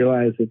I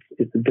realize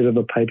it's a bit of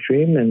a pipe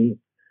dream, and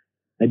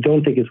I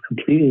don't think it's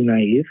completely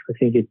naive, I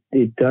think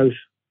it does,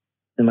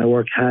 and my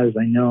work has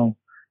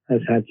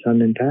had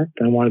some impact.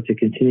 I want it to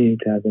continue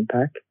to have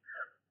impact.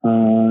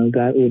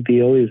 That would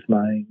be always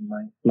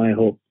my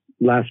hope.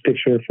 Last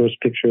picture, first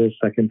picture,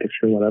 second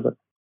picture, whatever.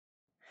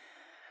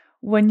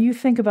 When you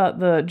think about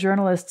the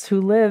journalists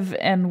who live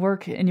and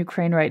work in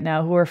Ukraine right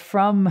now, who are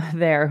from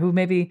there, who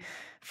maybe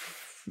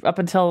up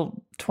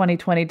until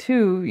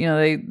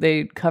 2022,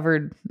 they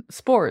covered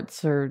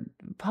sports or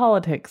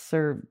politics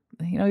or,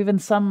 even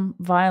some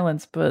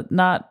violence, but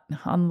not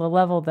on the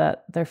level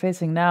that they're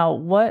facing now.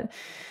 What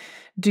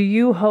do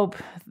you hope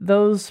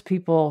those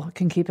people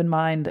can keep in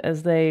mind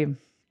as they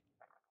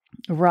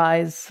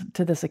rise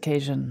to this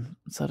occasion,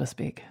 so to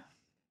speak?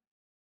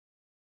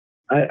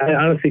 I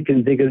honestly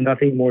can think of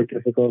nothing more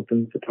difficult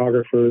than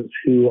photographers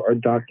who are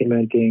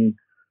documenting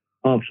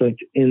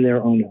conflict in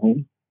their own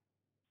home.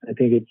 I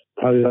think it's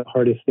probably the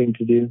hardest thing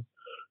to do.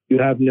 You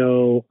have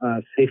no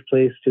safe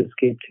place to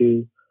escape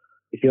to.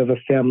 If you have a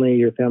family,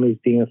 your family's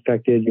being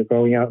affected, you're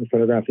going out and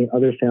photographing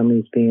other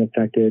families being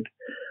affected.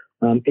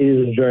 It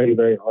is very,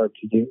 very hard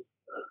to do.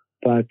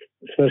 But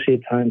especially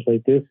at times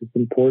like this, it's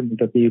important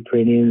that the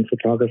Ukrainian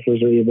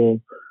photographers are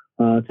able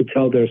to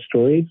tell their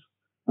stories.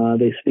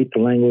 They speak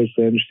the language,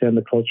 they understand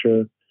the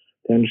culture,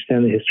 they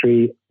understand the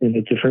history in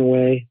a different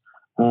way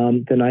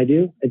than I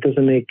do. It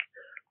doesn't make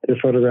their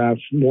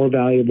photographs more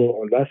valuable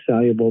or less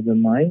valuable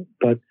than mine,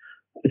 but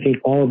I think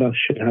all of us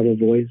should have a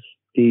voice,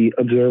 the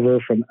observer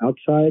from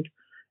outside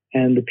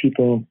and the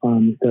people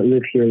that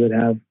live here that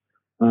have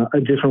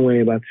a different way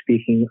about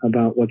speaking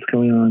about what's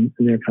going on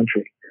in their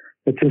country.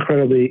 It's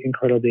incredibly,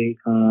 incredibly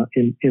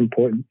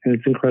important, and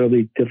it's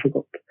incredibly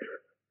difficult.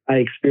 I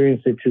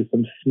experienced it to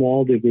some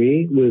small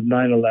degree with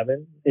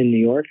 9/11 in New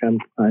York. I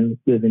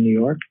live in New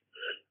York.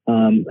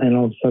 And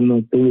all of a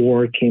sudden the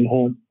war came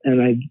home.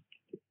 And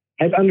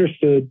I've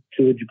understood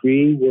to a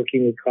degree,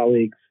 working with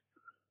colleagues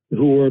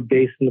who were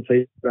based in the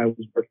place where I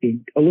was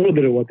working, a little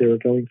bit of what they were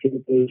going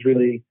through. It was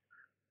really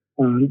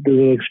the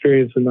little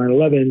experience with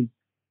 9/11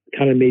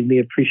 kind of made me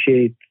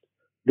appreciate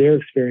their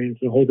experience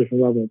at a whole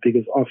different level,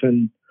 because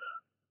often,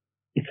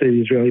 let's say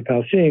the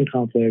Israeli-Palestinian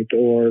conflict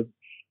or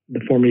the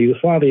former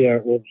Yugoslavia,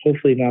 or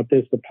hopefully not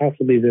this, but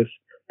possibly this,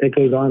 that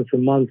goes on for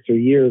months or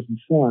years and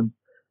so on.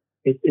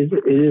 It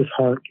is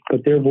hard,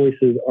 but their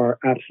voices are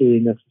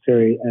absolutely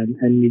necessary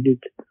and needed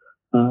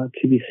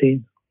to be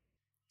seen.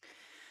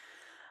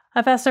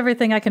 I've asked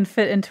everything I can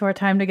fit into our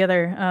time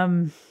together.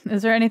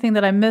 Is there anything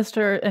that I missed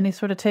or any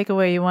sort of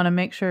takeaway you want to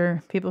make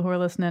sure people who are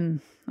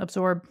listening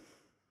absorb?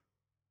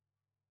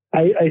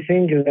 I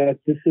think that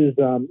this is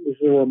a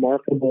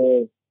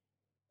remarkable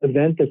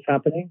event that's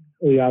happening.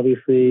 We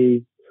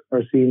obviously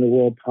are seeing the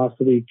world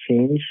possibly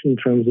change in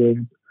terms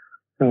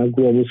of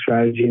global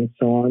strategy and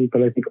so on.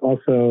 But I think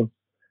also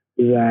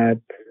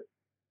that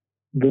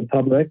the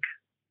public,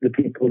 the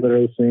people that are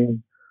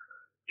listening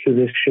to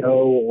this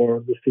show or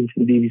listening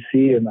to the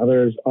BBC and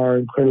others, are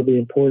incredibly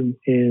important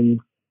in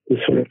this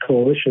sort of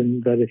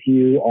coalition, that if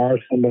you are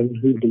someone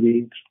who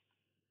believes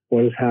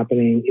what is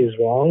happening is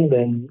wrong,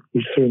 then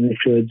you certainly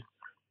should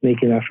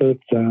make an effort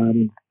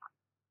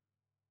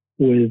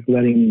with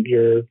letting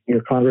your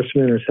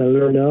congressman or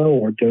senator know,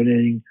 or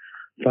donating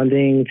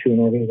funding to an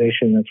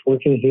organization that's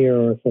working here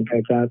or something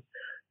like that,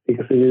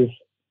 because it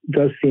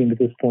does seem at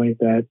this point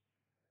that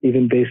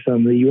even based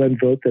on the UN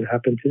vote that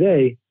happened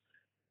today,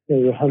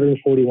 there's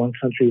 141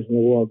 countries in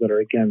the world that are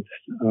against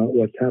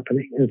what's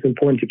happening. And it's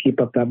important to keep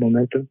up that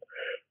momentum,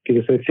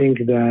 because I think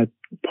that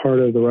part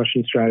of the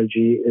Russian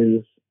strategy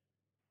is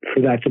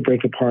for that to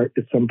break apart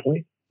at some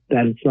point,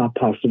 that it's not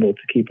possible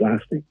to keep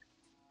lasting.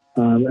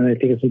 And I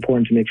think it's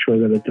important to make sure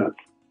that it does.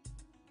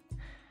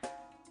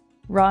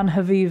 Ron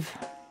Haviv,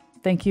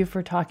 thank you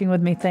for talking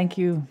with me. Thank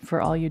you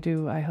for all you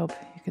do. I hope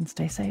you can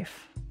stay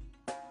safe.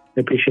 I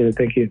appreciate it.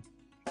 Thank you.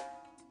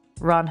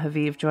 Ron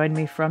Haviv joined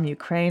me from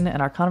Ukraine,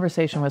 and our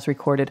conversation was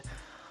recorded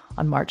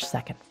on March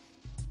 2nd.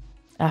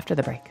 After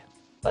the break.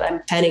 but I'm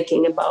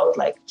panicking about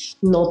like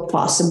not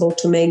possible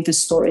to make the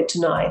story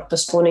tonight,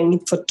 postponing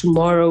it for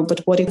tomorrow.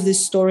 But what if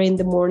this story in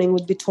the morning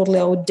would be totally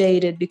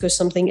outdated because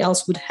something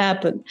else would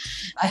happen?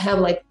 I have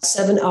like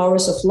 7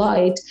 hours of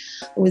light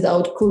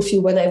without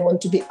curfew when I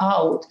want to be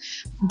out.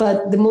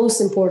 But the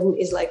most important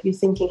is like you're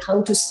thinking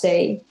how to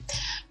stay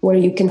where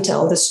you can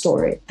tell the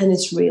story. And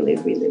it's really,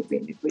 really,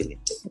 really, really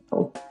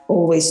difficult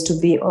always to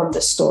be on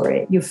the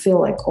story. You feel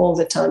like all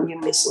the time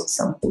you're missing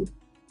something.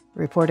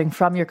 Reporting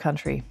from your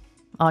country,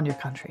 on your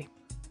country.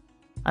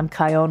 I'm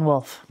Chion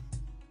Wolf.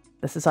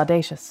 This is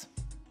Audacious.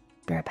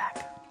 Be right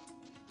back.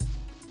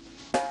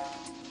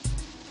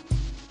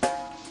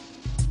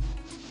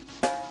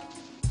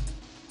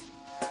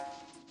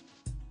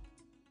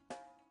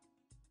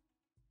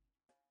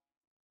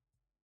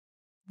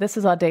 This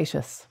is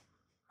Audacious.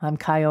 I'm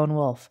Chion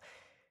Wolf.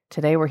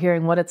 Today we're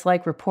hearing what it's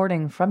like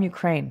reporting from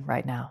Ukraine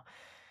right now.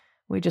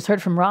 We just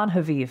heard from Ron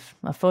Haviv,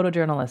 a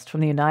photojournalist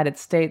from the United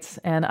States,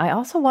 and I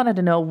also wanted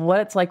to know what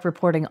it's like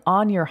reporting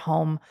on your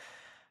home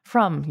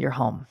from your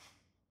home.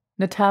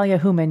 Natalia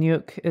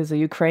Humenyuk is a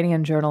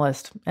Ukrainian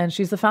journalist, and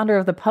she's the founder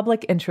of the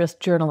Public Interest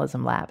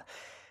Journalism Lab,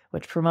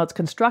 which promotes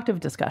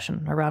constructive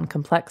discussion around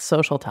complex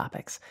social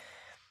topics.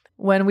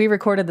 When we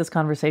recorded this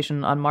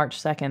conversation on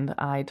March 2nd,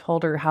 I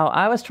told her how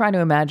I was trying to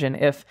imagine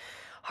if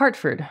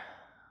Hartford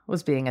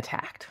was being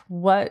attacked.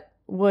 What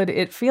would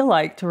it feel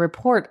like to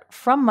report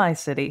from my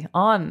city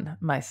on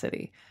my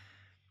city?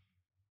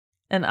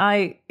 And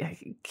I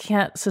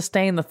can't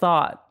sustain the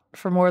thought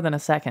for more than a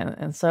second.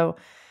 And so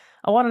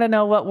I wanted to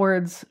know what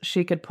words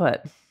she could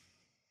put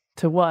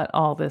to what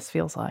all this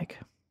feels like.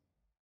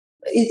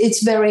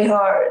 It's very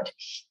hard,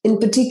 in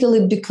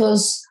particular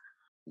because,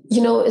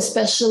 you know,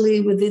 especially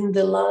within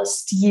the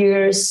last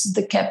years,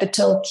 the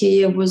capital,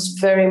 Kyiv, was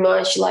very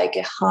much like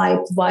a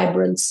hyped,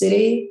 vibrant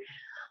city.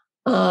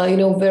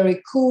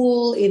 Very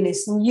cool in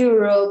Eastern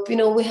Europe.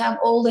 We have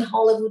all the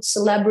Hollywood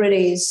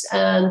celebrities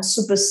and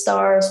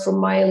superstars from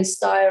Miley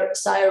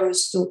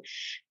Cyrus to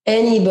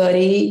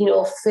anybody,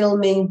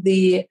 filming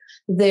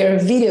their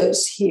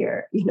videos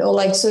here,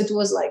 so it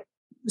was like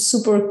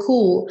super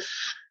cool.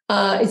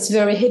 It's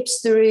very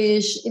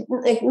hipsterish,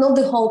 not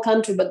the whole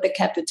country, but the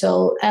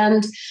capital.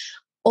 And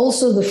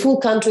also the full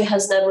country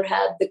has never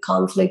had the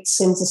conflict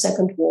since the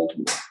Second World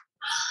War.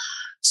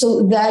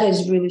 So that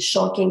is really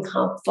shocking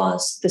how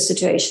fast the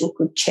situation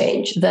could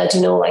change. That,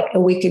 like a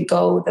week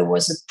ago, there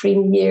was a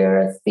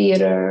premiere,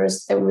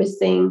 theaters,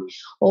 everything,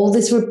 all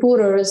these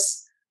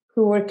reporters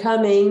who were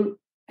coming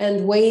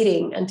and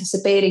waiting,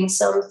 anticipating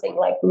something,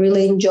 like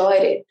really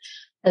enjoyed it.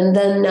 And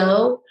then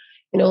now,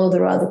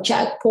 there are the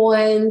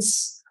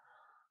checkpoints,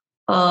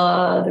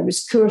 there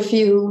is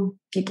curfew,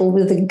 people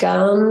with the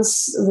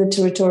guns, the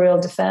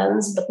territorial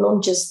defense, but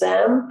not just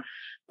them,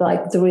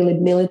 like the really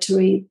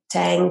military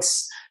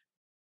tanks,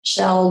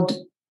 shelled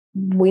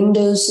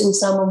windows in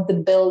some of the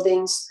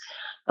buildings.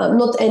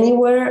 Not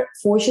anywhere.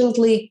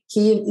 Fortunately,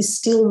 Kyiv is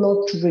still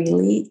not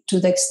really to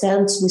the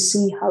extent we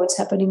see how it's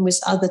happening with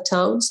other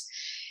towns.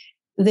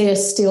 They're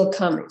still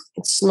coming.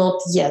 It's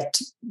not yet,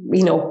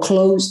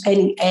 close,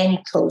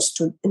 any close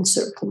to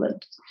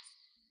encirclement.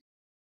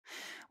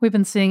 We've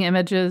been seeing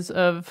images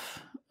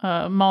of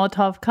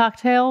Molotov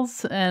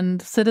cocktails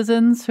and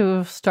citizens who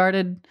have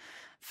started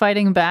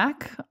fighting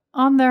back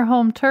on their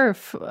home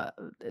turf.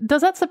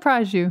 Does that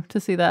surprise you to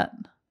see that?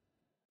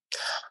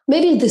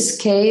 Maybe the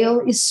scale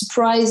is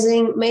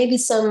surprising. Maybe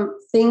some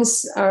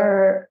things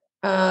are,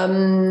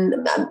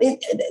 I'm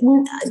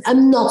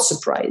not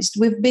surprised.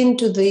 We've been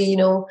to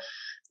the,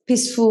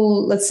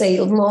 peaceful, let's say,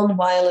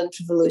 non-violent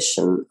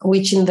revolution,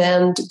 which in the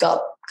end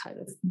got kind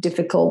of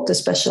difficult,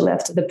 especially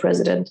after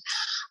the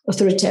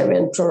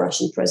authoritarian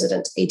pro-Russian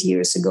president 8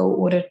 years ago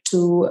ordered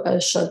to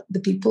shut the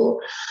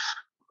people.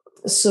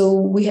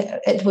 So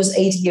it was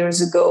 8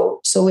 years ago.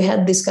 So we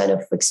had this kind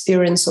of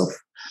experience of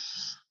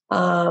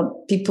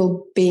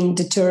people being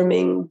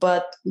determined.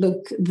 But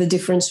look, the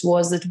difference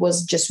was that it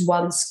was just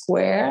one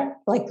square,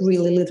 like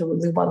really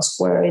literally one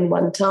square in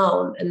one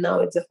town. And now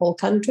it's the whole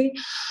country.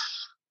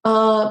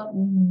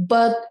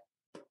 But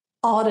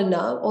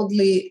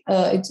oddly,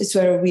 it's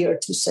very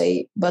weird to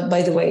say. But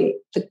by the way,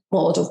 the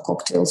Molotov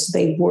cocktails,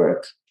 they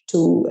work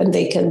too, and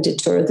they can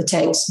deter the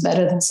tanks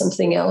better than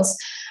something else.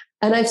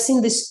 And I've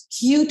seen this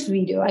cute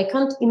video. I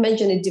can't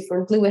imagine it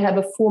differently. We have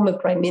a former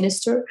prime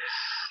minister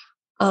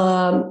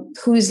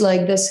who is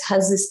like this,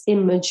 has this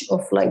image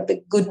of like the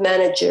good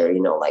manager,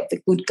 like the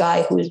good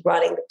guy who is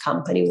running the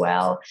company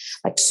well,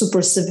 like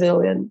super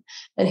civilian.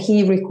 And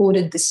he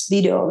recorded this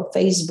video on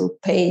Facebook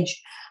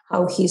page,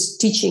 how he's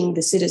teaching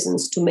the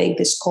citizens to make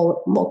this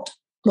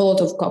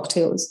Molotov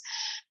cocktails.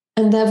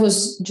 And that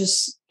was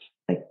just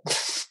like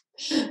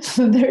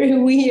very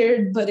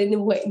weird, but in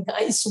a way,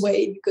 nice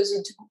way, because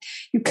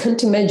you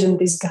can't imagine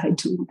this guy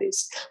doing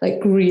this, like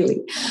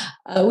really,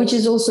 which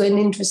is also an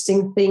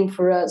interesting thing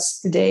for us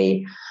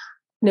today.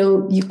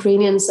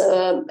 Ukrainians,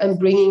 I'm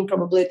bringing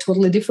probably a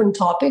totally different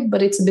topic,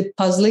 but it's a bit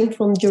puzzling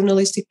from a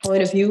journalistic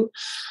point of view.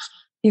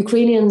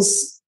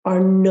 Ukrainians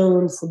are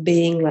known for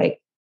being like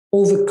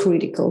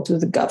overcritical to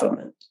the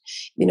government.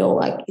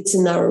 Like it's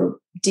in our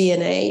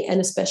DNA, and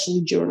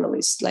especially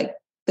journalists. Like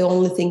the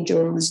only thing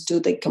journalists do,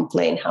 they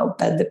complain how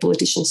bad the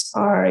politicians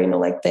are.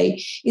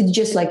 It's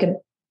just like a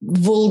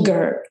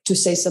vulgar to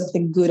say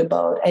something good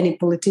about any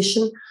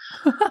politician.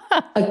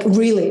 Like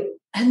really.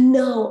 And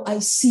now I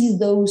see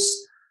those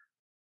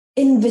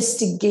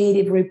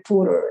investigative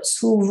reporters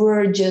who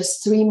were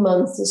just 3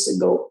 months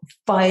ago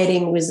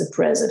fighting with the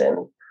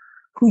president,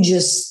 who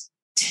just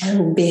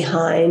stand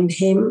behind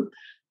him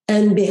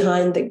and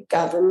behind the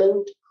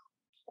government.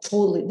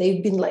 Totally,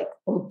 they've been like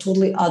on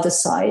totally other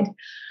side.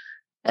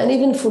 And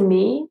even for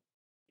me,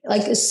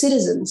 like as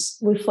citizens,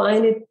 we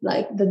find it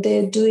like that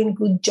they're doing a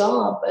good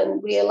job,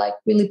 and we are like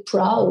really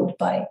proud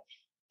by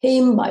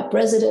him, by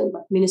president,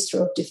 by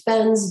Minister of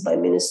Defense, by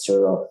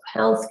Minister of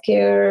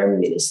Healthcare,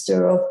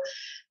 Minister of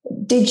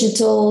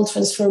Digital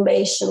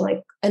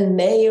Transformation, and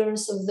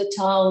mayors of the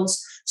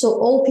towns. So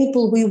all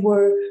people we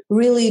were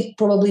really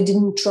probably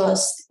didn't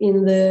trust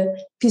in the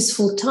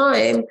peaceful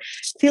time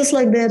feels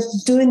like they're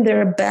doing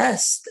their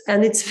best.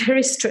 And it's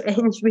very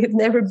strange. We've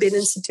never been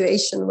in a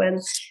situation when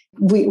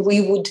we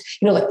would,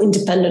 like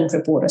independent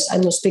reporters.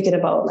 I'm not speaking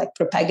about like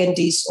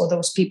propagandists or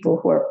those people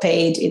who are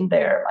paid in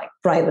their like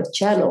private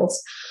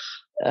channels,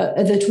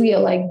 that we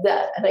are like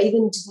that. And I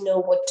even didn't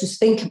know what to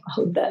think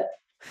about that.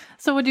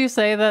 So would you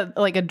say that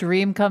like a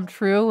dream come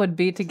true would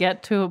be to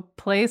get to a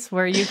place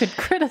where you could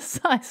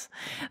criticize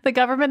the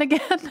government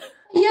again?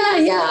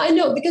 Yeah, I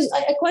know, because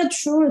I'm quite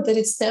sure that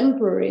it's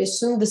temporary.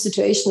 Soon the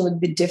situation would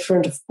be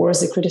different. Of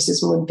course, the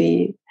criticism would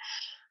be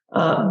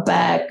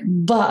back,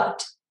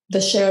 but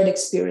the shared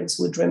experience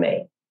would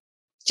remain.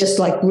 Just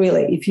like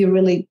really, if you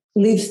really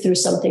live through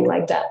something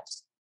like that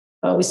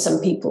with some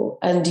people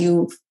and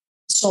you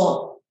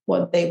saw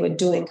what they were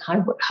doing,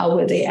 how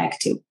were they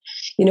acting,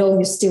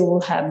 you still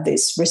will have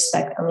this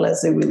respect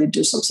unless they really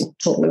do something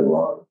totally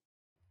wrong.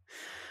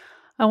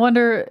 I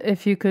wonder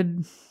if you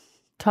could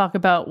talk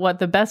about what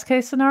the best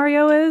case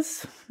scenario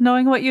is,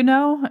 knowing what you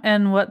know,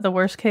 and what the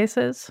worst case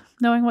is,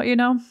 knowing what you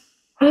know.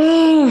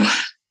 The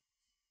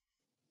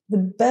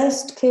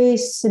best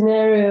case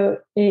scenario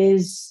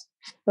is,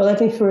 well,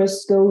 let me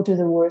first go to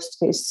the worst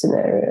case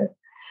scenario.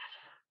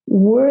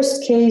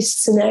 Worst case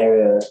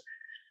scenario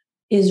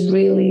is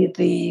really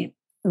the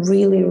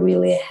really,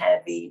 really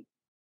heavy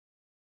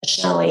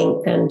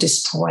shelling and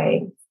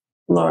destroying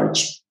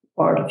large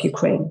part of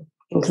Ukraine,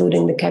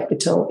 including the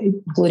capital,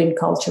 including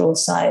cultural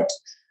site,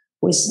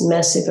 with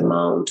massive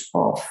amount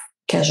of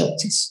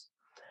casualties.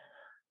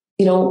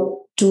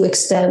 To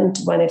extent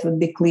when it would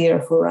be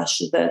clear for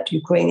Russia that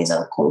Ukraine is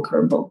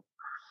unconquerable.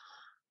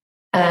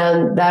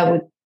 And that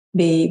would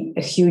be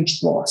a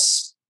huge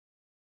loss.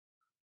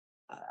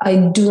 I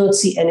do not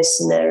see any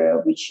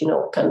scenario which,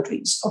 country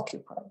is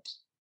occupied.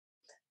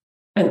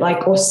 And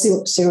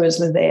still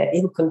seriously, they are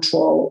in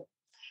control.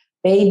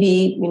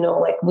 Maybe,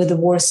 with the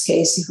worst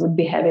case, it would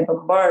be heavy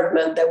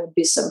bombardment. There would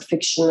be some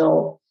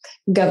fictional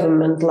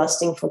government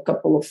lasting for a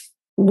couple of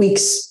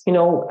weeks,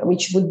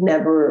 which would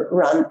never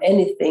run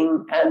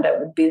anything. And that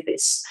would be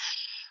this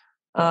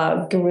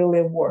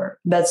guerrilla war.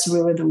 That's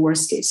really the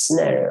worst case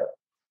scenario.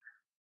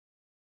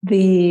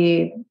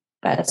 The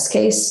best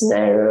case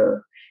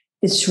scenario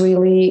is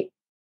really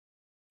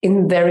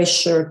in very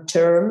short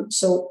term.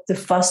 So the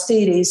faster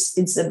it is,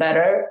 it's the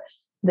better,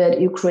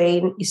 that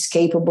Ukraine is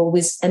capable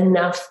with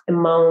enough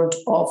amount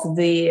of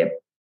the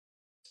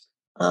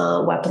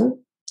weapon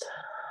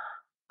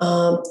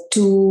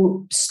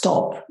to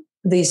stop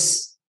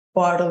this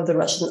part of the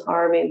Russian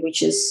army,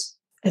 which is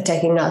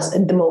attacking us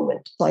at the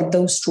moment, like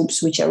those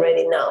troops which are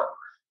ready now.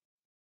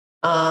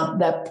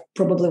 That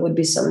probably would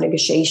be some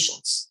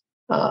negotiations.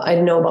 I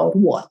don't know about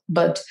what,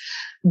 but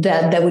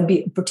that would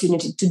be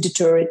opportunity to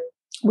deter it,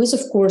 with,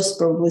 of course,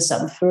 probably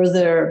some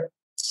further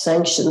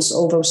sanctions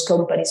on those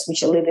companies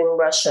which are living in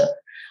Russia.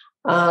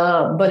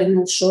 But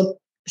in short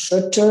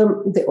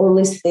term, the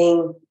only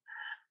thing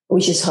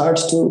which is hard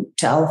to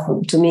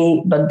tell to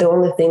me, but the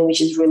only thing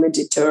which is really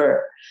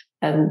deter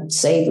and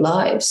save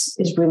lives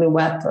is really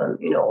weapon.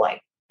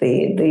 Like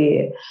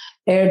the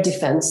air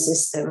defense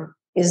system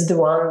is the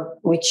one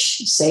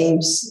which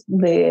saves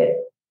the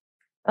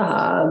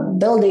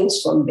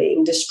buildings from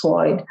being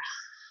destroyed.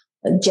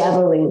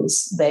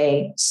 Javelins,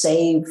 they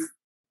save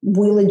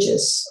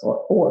villages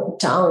or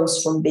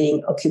towns from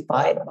being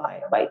occupied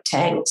by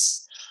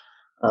tanks.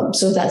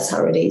 So that's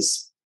how it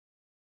is.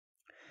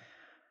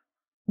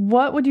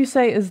 What would you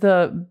say is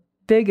the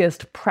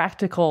biggest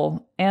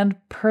practical and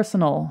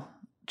personal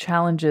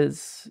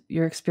challenges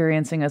you're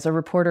experiencing as a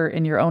reporter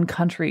in your own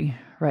country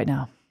right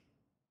now?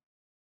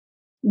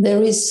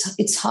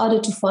 It's harder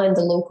to find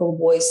the local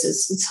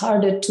voices. It's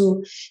harder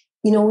to,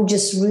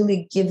 just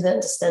really give the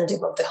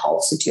understanding of the whole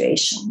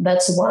situation.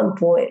 That's one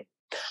point.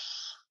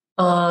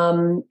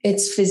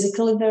 It's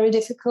physically very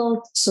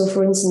difficult. So,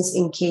 for instance,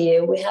 in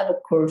Kyiv, we have a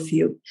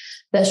curfew.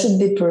 There should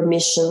be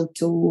permission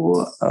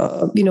to,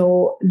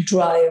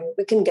 drive.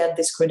 We can get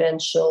this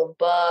credential,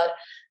 but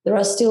There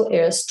are still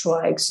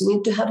airstrikes. You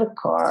need to have a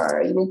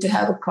car. You need to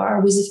have a car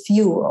with a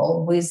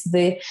fuel.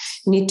 You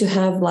need to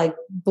have like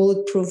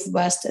bulletproof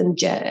vest and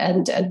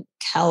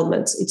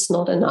helmets. It's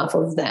not enough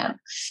of them.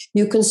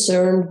 You're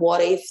concerned,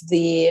 what if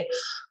the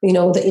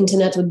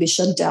internet would be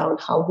shut down?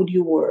 How would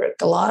you work?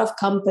 A lot of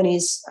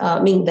companies,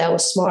 that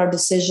was a smart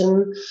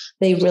decision.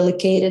 They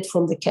relocated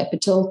from the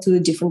capital to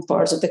different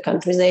parts of the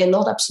country. They are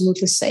not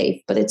absolutely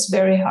safe, but it's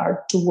very hard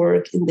to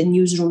work in the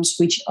newsrooms,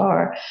 which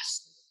are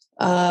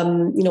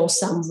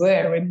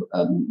somewhere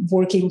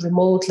working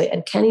remotely.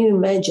 And can you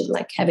imagine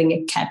like having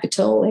a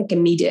capital, like a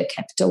media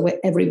capital where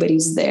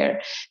everybody's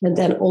there and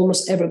then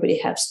almost everybody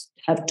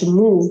have to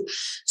move?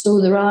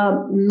 So there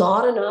are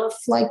not enough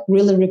like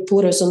really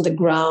reporters on the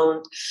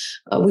ground.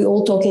 We're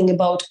all talking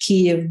about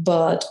Kyiv,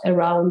 but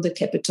around the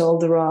capital,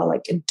 there are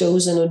like a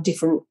dozen of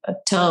different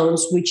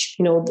towns which,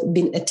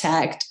 been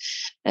attacked.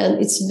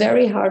 And it's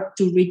very hard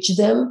to reach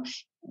them,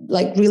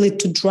 like really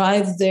to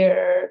drive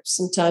there.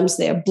 Sometimes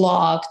they are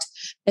blocked.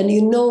 And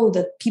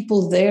that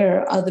people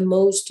there are the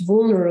most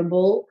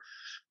vulnerable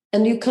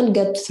and you can't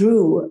get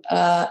through.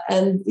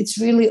 And it's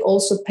really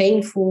also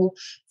painful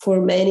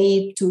for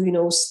many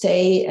to,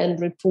 stay and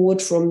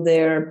report from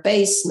their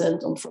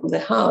basement or from the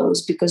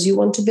house because you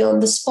want to be on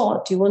the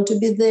spot. You want to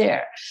be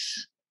there.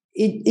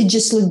 It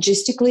just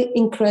logistically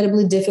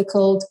incredibly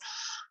difficult.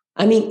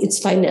 It's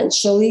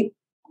financially,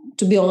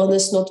 to be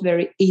honest, not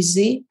very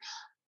easy.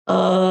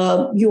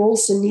 You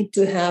also need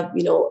to have,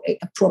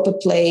 a proper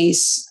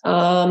place.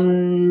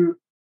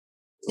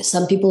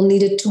 Some people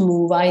needed to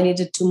move. I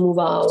needed to move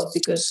out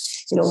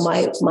because,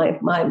 my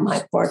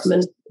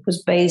apartment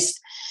was based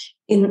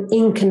in an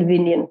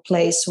inconvenient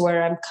place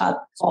where I'm cut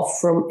off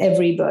from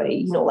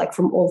everybody, like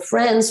from all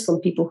friends, from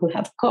people who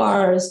have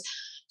cars.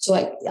 So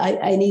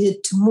I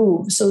needed to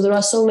move. So there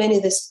are so many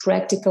of these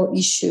practical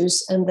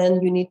issues. And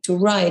then you need to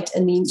write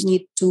and you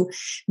need to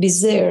be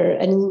there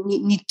and you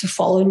need to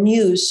follow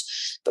news.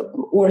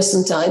 Or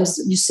sometimes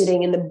you're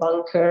sitting in the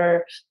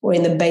bunker or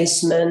in the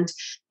basement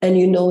and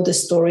the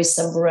story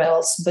somewhere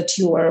else, but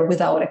you are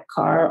without a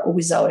car or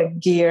without a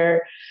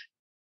gear.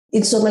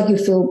 It's not like you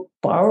feel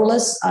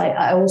powerless.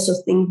 I also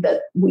think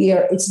that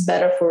it's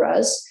better for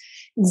us.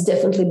 It's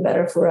definitely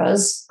better for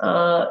us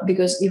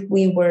because if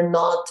we were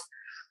not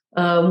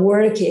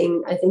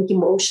working, I think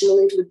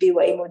emotionally it would be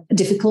way more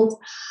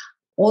difficult.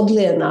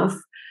 Oddly enough,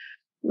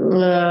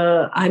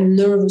 I'm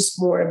nervous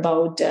more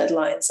about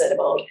deadlines than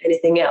about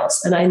anything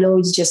else. And I know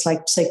it's just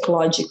like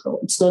psychological.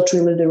 It's not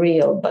really the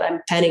real, but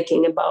I'm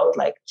panicking about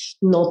like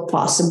not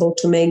possible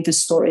to make the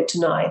story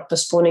tonight,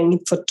 postponing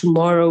it for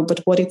tomorrow. But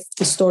what if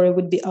the story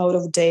would be out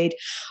of date?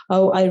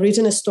 Oh, I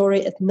written a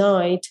story at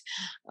night.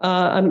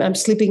 I'm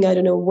sleeping, I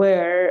don't know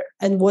where.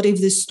 And what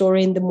if this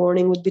story in the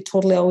morning would be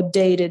totally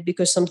outdated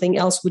because something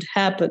else would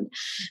happen?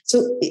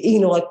 So,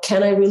 like,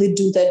 can I really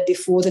do that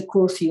before the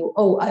curfew?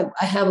 Oh,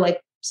 I have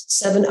like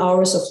 7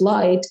 hours of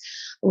light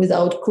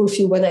without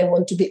curfew when I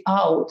want to be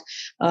out.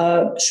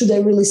 Should I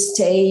really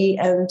stay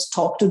and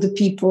talk to the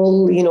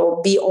people,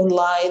 be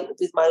online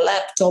with my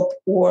laptop,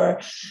 or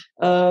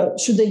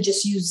should I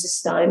just use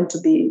this time to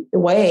be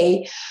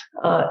away?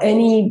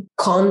 Any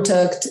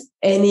contact,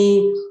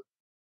 any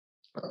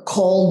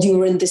call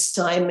during this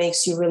time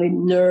makes you really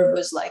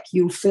nervous, like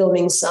you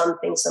filming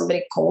something,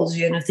 somebody calls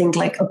you and you think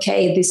like,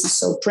 okay, this is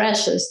so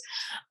precious.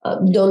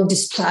 Don't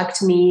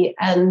distract me.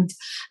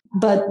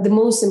 But the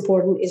most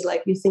important is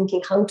like you're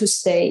thinking how to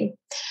stay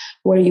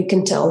where you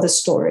can tell the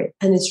story.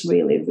 And it's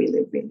really,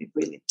 really, really,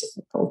 really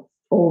difficult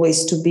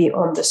always to be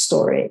on the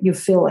story. You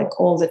feel like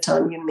all the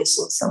time you're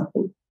missing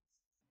something.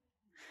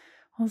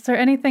 Well, is there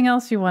anything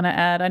else you want to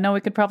add? I know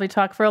we could probably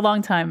talk for a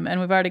long time and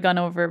we've already gone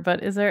over,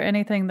 but is there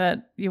anything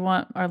that you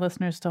want our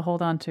listeners to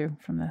hold on to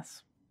from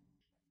this?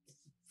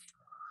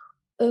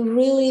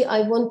 Really,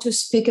 I want to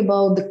speak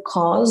about the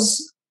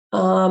cause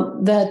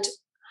that,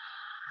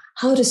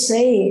 how to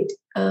say it,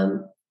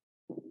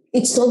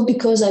 it's not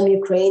because I'm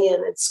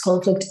Ukrainian, it's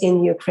conflict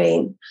in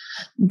Ukraine.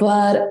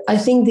 But I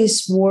think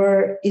this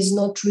war is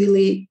not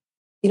really,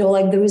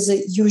 like there is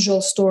a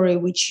usual story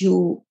which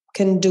you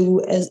can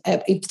do as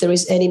if there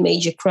is any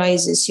major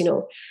crisis,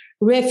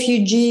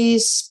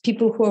 refugees,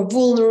 people who are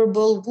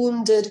vulnerable,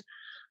 wounded.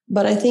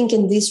 But I think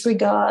in this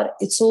regard,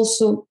 it's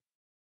also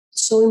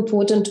so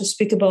important to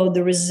speak about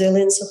the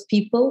resilience of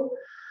people.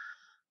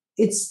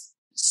 It's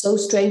so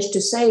strange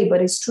to say,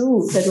 but it's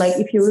true that like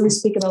if you really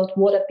speak about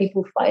what are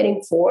people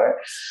fighting for,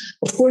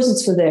 of course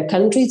it's for their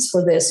country, it's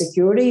for their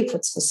security,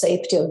 it's for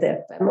safety of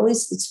their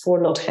families, it's for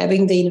not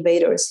having the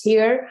invaders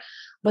here.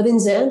 But in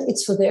the end,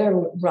 it's for their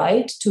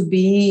right to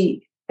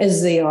be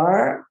as they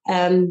are.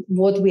 And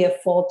what we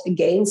have fought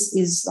against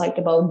is like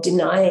about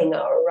denying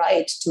our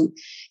right to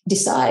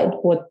decide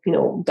what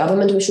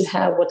government we should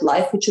have, what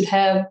life we should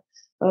have.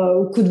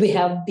 Could we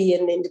be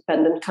an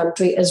independent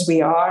country as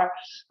we are?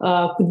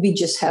 Could we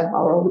just have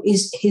our own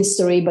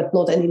history, but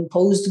not an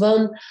imposed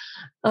one?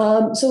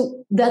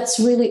 So that's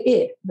really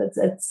it.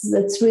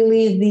 That's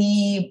really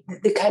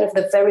the kind of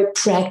the very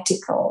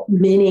practical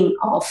meaning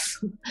of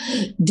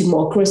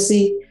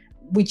democracy,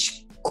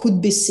 which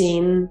could be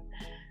seen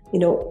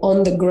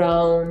on the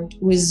ground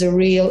with the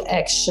real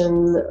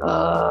action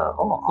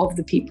of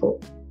the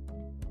people.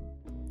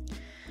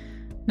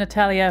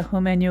 Natalia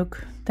Humenyuk,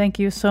 thank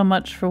you so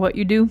much for what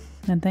you do,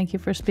 and thank you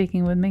for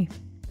speaking with me.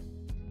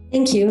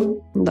 Thank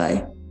you.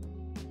 Bye.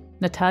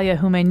 Natalia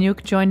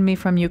Humenyuk joined me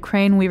from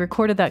Ukraine. We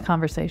recorded that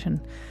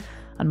conversation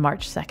on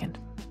March 2nd.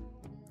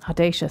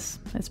 Audacious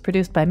is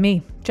produced by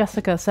me,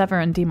 Jessica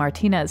Severin D.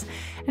 Martinez,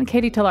 and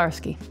Katie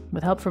Tolarski,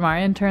 with help from our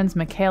interns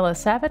Michaela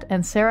Savitt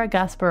and Sarah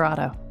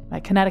Gasparato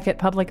at Connecticut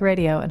Public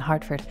Radio in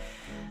Hartford.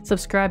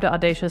 Subscribe to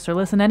Audacious or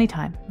listen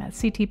anytime at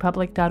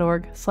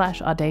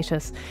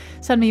ctpublic.org/audacious.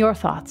 Send me your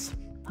thoughts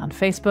on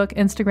Facebook,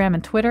 Instagram,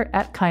 and Twitter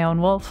at Chion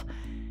Wolf,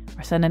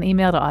 or send an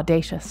email to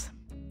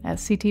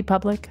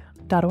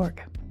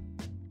audacious@ctpublic.org.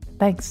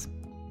 Thanks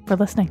for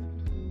listening.